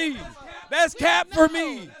cap for not. me. That's cap for No.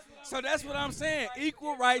 me. So that's what I'm saying.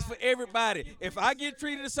 Equal rights for everybody. If I get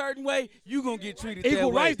treated a certain way, you gonna get treated that way.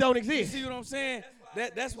 Equal rights don't You exist. see what I'm saying?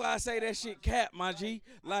 That's why I say that shit cap, my G.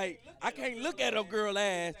 Like, I can't look at a girl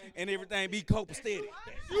ass and everything be copacetic.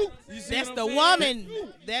 You see That's what the I'm saying?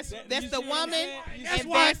 woman. That's You the see what I'm woman. saying? That's And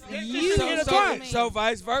why- that's you. So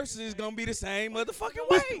vice versa is gonna be the same motherfucking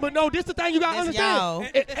way. But no, this the thing you gotta That's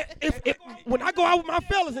understand. If when I go out with my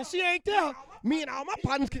fellas and she ain't there, me and all my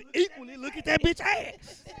partners can equally look at that bitch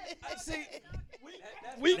ass. See,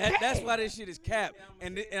 We that's can. why this shit is capped.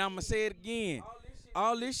 And I'm going to say it again.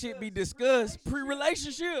 All this shit be discussed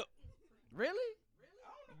pre-relationship. Really?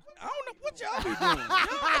 I don't know what y'all be doing.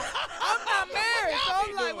 I'm not married, so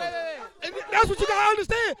I'm like, wait. And that's what you gotta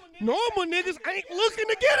understand. Normal niggas ain't looking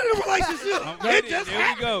to get in a relationship. It just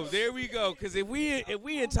happens. There we go. Because if we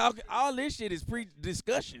ain't talking, all this shit is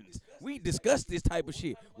pre-discussions. We discuss this type of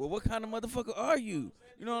shit. Well, what kind of motherfucker are you?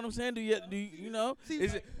 You know what I'm saying? Do you know?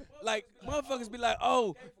 Is it like motherfuckers be like,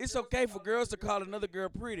 oh, it's okay for girls to call another girl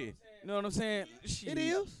pretty? You know what I'm saying? Shit. It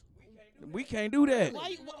is. We can't do that.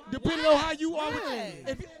 Why, Depending why? on how you are with Why?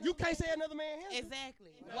 if you can't say another man handsome. Exactly.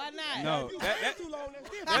 Why not? No, You that- stay too long, that's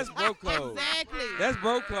different. That's bro code. Exactly. That's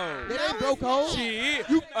bro code. That ain't No, bro it's code. not.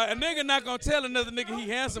 Shit, a nigga not gonna tell another nigga he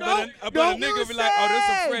handsome, No, but a don't nigga you be like, oh, this a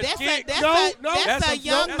say. fresh That's kick. that's No, a, no. that's That's a a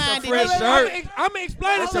young-minded fresh nigga. shirt. I'm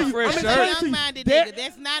explaining That's to a you. fresh I'm shirt. That's a explaining to you. young-minded There- nigga.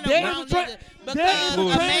 That's not a there's grown a tra- nigga. there Because is a a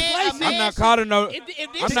man, translation. I'm not calling no. If this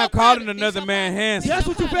I'm your not calling partner, another this man your handsome. That's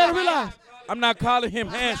what you better realize. I'm not calling him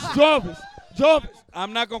handsome. Jarvis.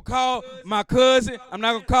 I'm not gonna call my cousin. I'm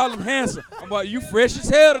not gonna call him handsome. I'm like, you fresh as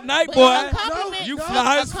hell tonight, But boy. a compliment- You no,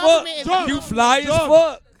 fly a as fuck. compliment is a You fly as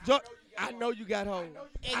Jarvis. fuck. I know you got home.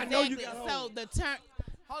 I Exactly. know you got home. So the term.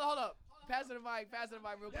 Hold up. Pass it the mic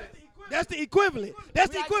real quick. That's the equivalent. That's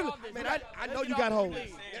We the gotta get equivalent. off this. Man, Let's I know get you off got this, home.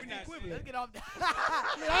 please. That's the equivalent. Let's get off that.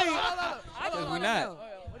 I ain't- Because we not.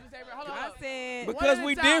 What'd you say, Ray? Hold I on. said, Because at a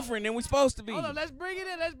we time. different than we supposed to be. Hold on, let's bring it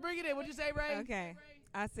in. What'd you say, Ray? okay.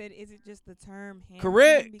 I said, is it just the term handsome?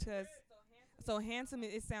 Correct. Because so handsome,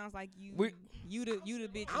 it sounds like you We- you the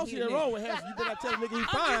bitch. I don't and see he the nothing wrong nigga. with handsome. You better not tell a nigga he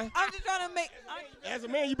fine. I'm just trying to make. As a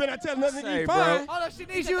man, you better not tell another nigga Say, he bro. fine. Hold on,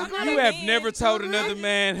 Shanice, you agree? You have Man, never told you another agree?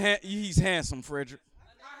 man he's handsome, Frederick.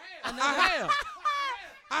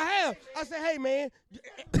 I have. I said, hey man,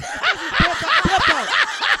 pep talk.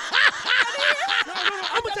 No,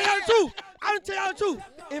 I'm gonna tell y'all the truth. I'm gonna tell y'all the truth.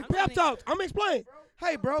 In pep talks, I'm gonna explain.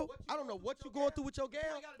 Hey, bro, I don't know what you're going through with your gal,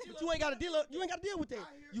 but you ain't gotta deal with that.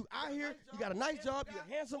 You out here, you got a nice job, you're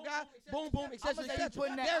a handsome guy, boom, boom, etc.,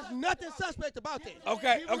 etc. There's nothing suspect about that.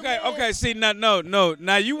 Okay. See, no.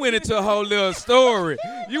 Now you went into a whole little story.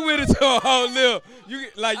 You went into a whole little. You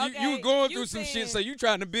were Okay, going you through some shit, said- so you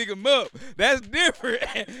trying to big him up. That's different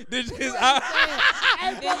than just. Then you a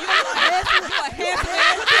handsome ass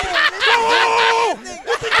Oh! You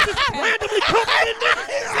think I just randomly come in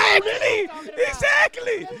niggas?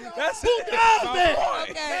 Exactly. That's Who does that?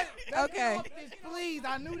 Okay. Okay. Please,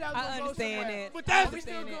 I knew that was I gonna go understand somewhere. that. But that's,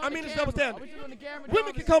 understand that. I mean, it's understandable. Are we still on the camera?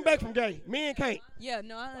 Women can come back from gay. Men can't. Yeah,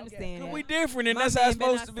 no, I understand that. we different, and My that's how it's man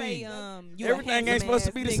better supposed to not be. say, you a Everything ain't handsome supposed to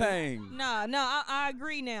ass be the nigga. same. No, I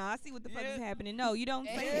agree now. I see what the fuck is happening. No, you don't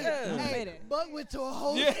say Yeah. that. You don't say Hey, that. Buck went to a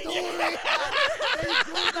whole Yeah. story.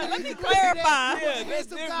 Let me clarify. Yeah, that's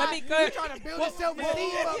Some different. guy, Let me clar- he trying to build his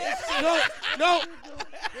self-esteem up and shit. No.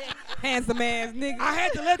 Handsome ass nigga. I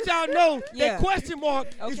had to let y'all know Yeah. that question mark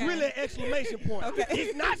is Okay. really an exclamation point. Okay.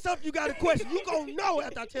 It's not something you got to question. You gonna know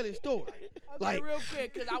after I tell this story. Like, real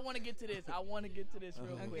quick, because I want to get to this.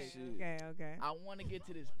 Real quick. Okay. I want to get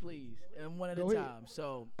to this, please, and one at Go a ahead. time.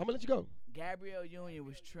 So, I'm gonna let you go. Gabrielle Union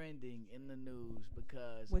was trending in the news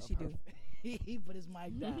because What'd of she her- do? he put his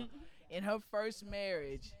mic down. In her first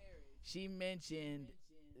marriage, she mentioned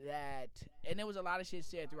that, and there was a lot of shit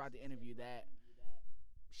said throughout the interview, that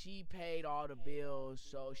she paid all the bills,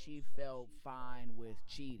 so she felt fine with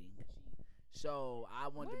cheating. So I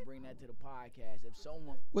want to bring that to the podcast. If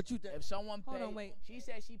someone Hold paid, on, wait. she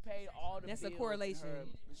said she paid all the That's bills. a correlation.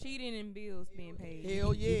 Cheating and bills being paid.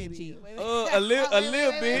 Hell yeah, You it can cheat. is. A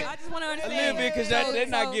little bit. I just want to A understand. little bit, because they're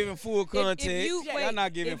not giving full context. you- Y'all wait,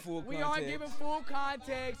 not giving if full We context. aren't giving full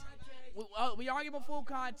context. We aren't giving full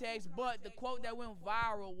context, but the quote that went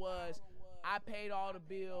viral was, I paid all the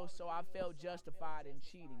bills, so I felt justified in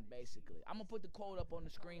cheating, basically. I'm going to put the quote up on the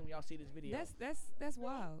screen when y'all see this video. That's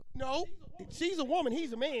wild. No, she's a woman,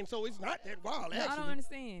 he's a man, so it's not that wild, No, actually. I don't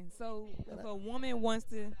understand. So if a woman wants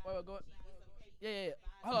to, Wait, go ahead. Yeah.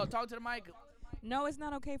 Hold on, talk to the mic. no, it's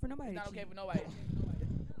not okay for nobody. It's not to okay cheat. for nobody.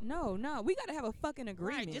 No, we gotta have a fucking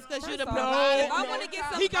agreement. just 'cause you First the off, provider- if I want to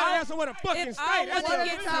get some, He gotta have someone to fucking if stay. I That's want what to it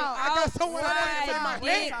get is. some I got someone outside to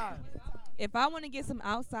dick, my if I want to get some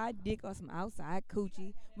outside dick or some outside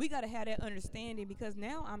coochie, we gotta have that understanding because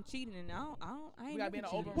now I'm cheating and I ain't We gotta be in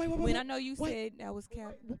never an cheated. open- Wait, When I know you said that was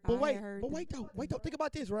cap, But I wait, had heard but wait though. Think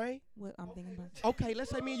about this, Rain. what I'm thinking about. Okay, let's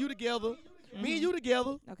say me and you together. Me and you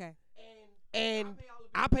together, Okay, and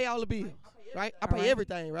I pay all the bills, right? I pay Alright.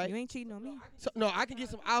 everything, right? you ain't cheating on me. So no, I can get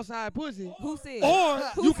some outside pussy, Who said? or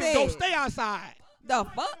Who you can go said? stay outside, The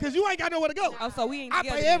fuck? cause you ain't got nowhere to go. Oh, so we ain't I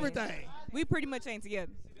together. pay then. everything. We pretty much ain't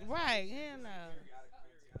together. Right. Hell no.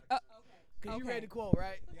 Because you Okay. ready to quote,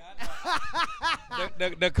 right?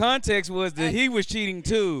 The context was that he was cheating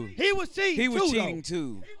too. He was cheating. He was too, cheating though.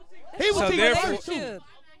 too. He was So cheating therefore- first, too. Relationship.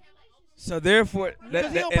 So therefore,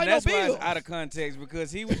 Because he don't and pay no that's why bills. it's out of context,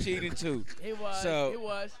 because he was cheating too. It was. So- It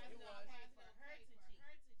was.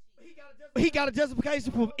 He got a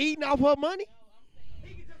justification for eating off her money.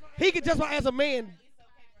 He could justify as a man.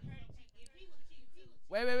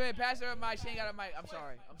 Wait. Pass her a mic. She ain't got a mic. I'm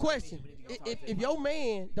sorry. Question: We need to go talk If to if him. your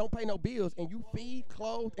man don't pay no bills and you feed,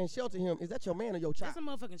 clothe, and shelter him, is that your man or your child? That's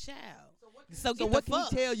a motherfucking child. So So get what the can fuck.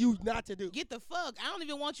 he tell you not to do? Get the fuck. I don't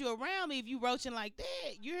even want you around me if you roaching like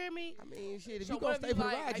that. You hear me? I mean, shit. If So you gonna what if stay for the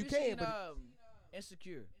like, ride, have you seen, can. But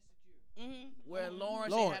Insecure, Mm-hmm. where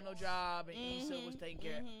Lawrence Lawrence. ain't have no job and Issa was taking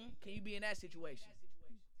care. Can you be in that situation?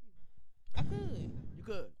 I could. You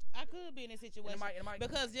could. I could be in a situation. it might-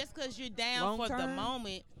 Because just because you're down Long for the term?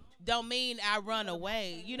 moment don't mean I run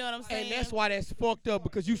away. You know what I'm saying? and that's why that's fucked up,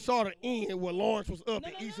 because you saw the end where Lawrence was up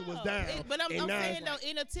and Issa was down. But I'm and now it's saying though, like-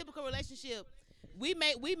 in a typical relationship, we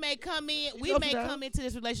may come in, we Up may and down. come into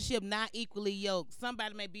this relationship not equally yoked.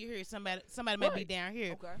 Somebody may be here, somebody may be Right. down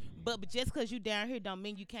here. Okay. But just because you down here don't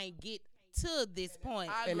mean you can't get to this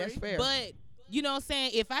point. I and that's agree. fair. But you know what I'm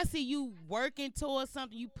saying? If I see you working towards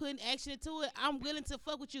something, you putting action into it, I'm willing to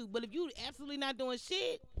fuck with you. But if you absolutely not doing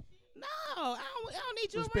shit, no, I don't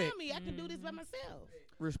need you Respect. around me. I can do this by myself.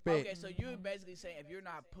 respect. Okay, so you're basically saying if you're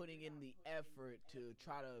not putting in the effort to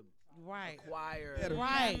try to Right. acquire Better.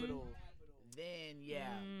 Right. capital,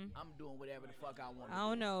 then I'm doing whatever the fuck I want. I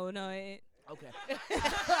don't know. No, it, Okay.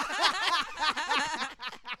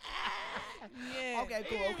 yeah. Okay,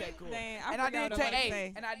 cool. Dang, I and I forgot did what I take was about to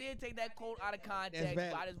say. and I did take that quote out of context,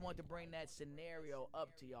 valid. but I just want to bring that scenario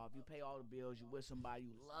up to y'all. If you pay all the bills, you with somebody,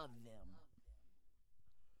 you love them.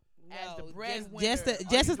 As the No, breadwinner, just are as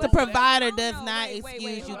you the going back? provider Oh, does no, not wait, excuse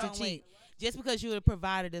wait, you hold to on, cheat. wait. Just because you're a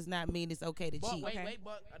provider does not mean it's okay to But cheat. wait, Okay.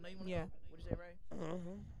 but I know you want to Yeah. go. What'd you say, Ray?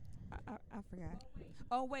 Uh-huh. I forgot.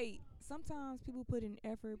 Oh wait, sometimes people put in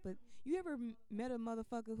effort, but you ever met a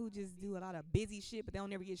motherfucker who just do a lot of busy shit, but they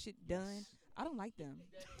don't ever get shit done? I don't like them.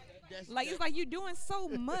 Like it's like you're doing so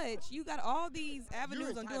much. You got all these avenues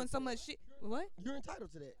on doing entitled so to much shit. What? You're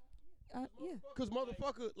entitled to that. Yeah. Cause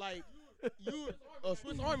motherfucker, like, you a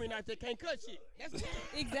Swiss Army knife that can't cut shit. That's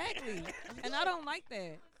Exactly. And I don't like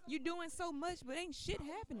that. You're doing so much, but ain't shit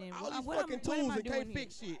happening. all these What am fucking I tools that doing can't here?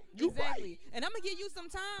 fix shit. You Exactly. right. And I'm gonna give you some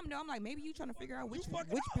time though. I'm like, maybe you trying to figure out which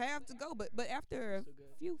fucking which up. path to go. But after a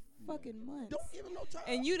few fucking months, Don't give him no time.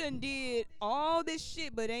 and you done did all this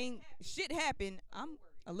shit, but ain't shit happen, I'm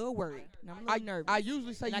a little worried. And I'm a little nervous. I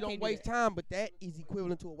usually say And I you don't can't do waste that. time, but that is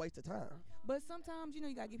equivalent to a waste of time. But sometimes,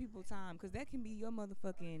 you gotta give people time, because that can be your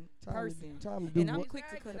motherfucking Time person. time to do And I'm what? quick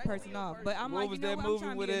to cut a person off. But I'm What like, was you know that what? movie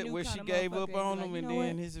I'm with trying to it be a where new she kinda gave up motherfucker on and him be and like, you know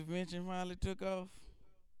then what? his invention finally took off?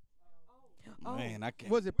 Oh, Man, I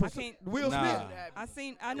can't. Was it I can't- Will Nah.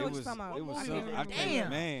 Smith? I know it what was, you're talking about. It was I something. can't I remember. can't.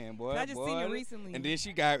 Man, boy. I just boy. seen it recently. And then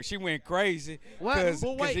she went crazy What? because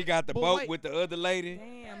But wait, he got the but boat wait. with the other lady.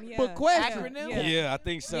 Damn, yeah. But question- Acronym? Yeah, I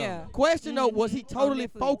think so. Yeah. Question though, was he Mhm. totally On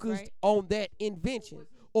Netflix, focused right? on that invention,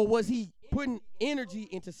 or was he putting energy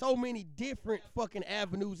into so many different fucking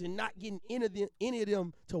avenues and not getting any of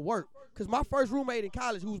them to work? Cause my first roommate in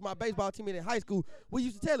college, who was my baseball teammate in high school, we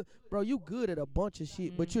used to tell him, "Bro, you good at a bunch of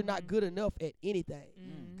shit, but you're not good enough at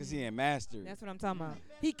anything." Because he ain't mastered. That's what I'm talking about.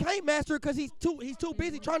 He can't master it because he's too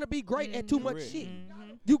busy trying to be great at too much Correct. shit.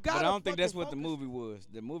 Mhm. You got. But I don't think that's what the movie was.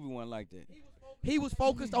 The movie wasn't like that. He was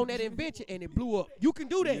focused on that invention and it blew up. You can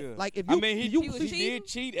do that. Yeah. Like if you, I mean, he you was he cheating? did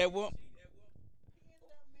cheat at one.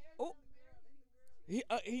 Oh.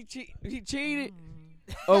 He cheated.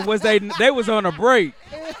 Or was they was on a break?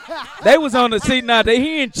 They was on the see now he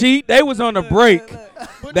didn't cheat. They was on a break.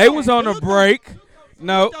 But They no, was on a look, break.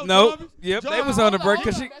 No. Jarvis, Yep, they Jarvis, was on a break Hold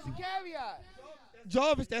cause on, she that's a caveat.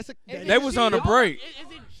 Jarvis, that's a Is They it was on a cheating? break.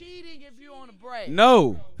 Is it cheating if you're on a break?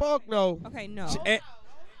 no. fuck no. Okay, no, And,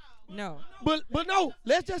 no. But no,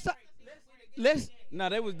 let's just say, let's no,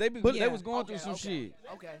 they was going through some shit.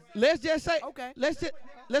 Okay. let's just say, Okay.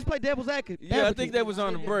 let's play devil's advocate. Yeah, I think they was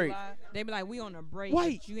on a break. They be like, we on a break.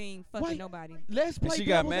 Wait, but you ain't fucking wait. nobody. Let's And play she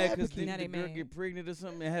got devil's mad because advocate. Now the they girl mad. get pregnant or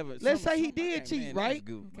something and have it. Let's say he did Hey, cheat, man, right?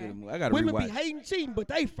 Okay. I gotta Women rewatch. be hating cheating, but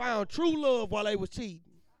they found true love while they was cheating.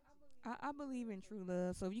 I believe in true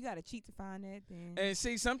love. So if you gotta cheat to find that, then And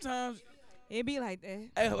see, sometimes, it be like that.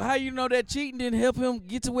 hey, how you know that cheating didn't help him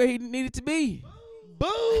get to where he needed to be?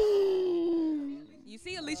 Boom, You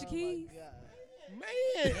see Alicia Keys? man,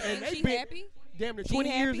 and Ain't they she been happy? damn near She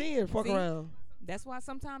 20 years happy? in. Fuck See? around. That's why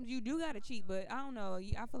sometimes you do gotta cheat, but I don't know.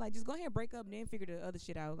 I feel like just go ahead and break up, and then figure the other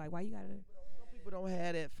shit out. Like why you gotta? People don't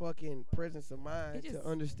have that fucking presence of mind just- to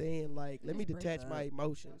understand. Like, let me just break detach up. my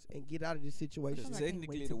emotions and get out of this situation. Because Because I can't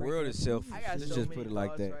technically wait the to break world up. itself, I got let's so just many put it like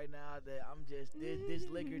thoughts that. right now that I'm just this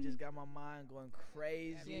liquor just got my mind going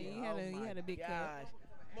crazy. Yeah, you had a big cut.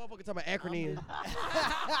 Motherfucker talking about acronym.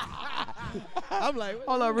 I'm like,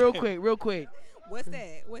 Hold on, real quick. What's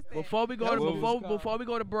that? What's that? Before we go That's to what it was before we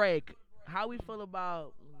go to break, how we feel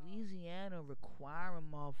about Louisiana requiring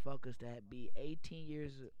motherfuckers to be 18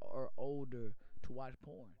 years or older to watch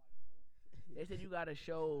porn? They said you gotta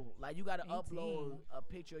show, like you gotta 18. upload a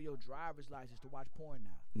picture of your driver's license to watch porn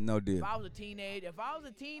now. No deal. If I was a teenager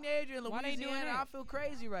in Why they doing Louisiana, that? I feel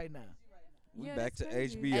crazy right now. We Yeah, back that's to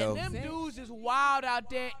crazy. HBO. And them Sex. dudes is wild out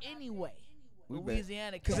there anyway. We back.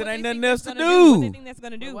 Louisiana, Cause cats. it ain't What they nothing think else that's to gonna What they do. think that's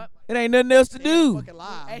gonna do? What? It ain't nothing else to do. fucking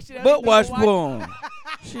live. That shit But ain't watch nothing to porn.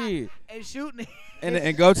 Shit. and shooting.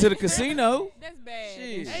 And go to the casino. That's bad.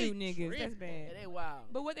 Shit. They shoot niggas. That's It bad. ain't wild.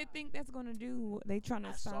 But what they think that's gonna do? They trying to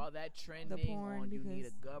I saw stop. that trending porn on you need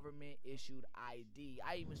because- a government issued ID.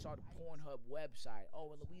 I even saw the Pornhub website.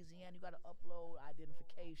 Oh, in Louisiana, you got to upload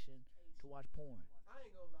identification to watch porn.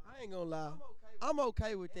 I ain't gonna lie. I'm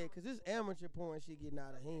okay with that because this amateur porn shit getting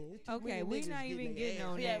out of hand. It's too Okay, many we niggas not even their getting ass.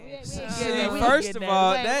 on Yeah, that. we ain't See, getting there. first of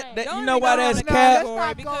all, Wait, that wait. you Don't know even why go that's on the cap.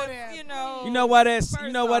 category because You know why that's First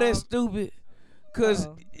you know why that's off- stupid? Cause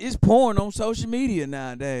Uh-oh. it's porn on social media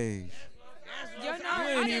nowadays. Yo, no, You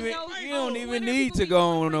I ain't didn't even know you don't Twitter even need people to be go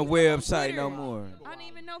going on a crazy on website Twitter. no more. I didn't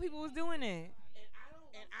even know people was doing that. And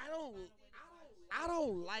I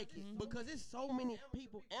don't like it because it's so many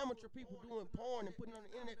people, amateur people doing porn and putting it on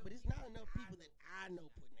the internet, but it's not enough people that I know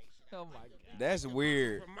putting that shit. Oh my God. That's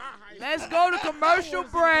weird. From my high Let's go to commercial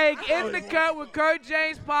break. In the Cut with Kurt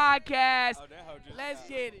James podcast. Let's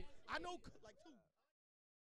get it. I know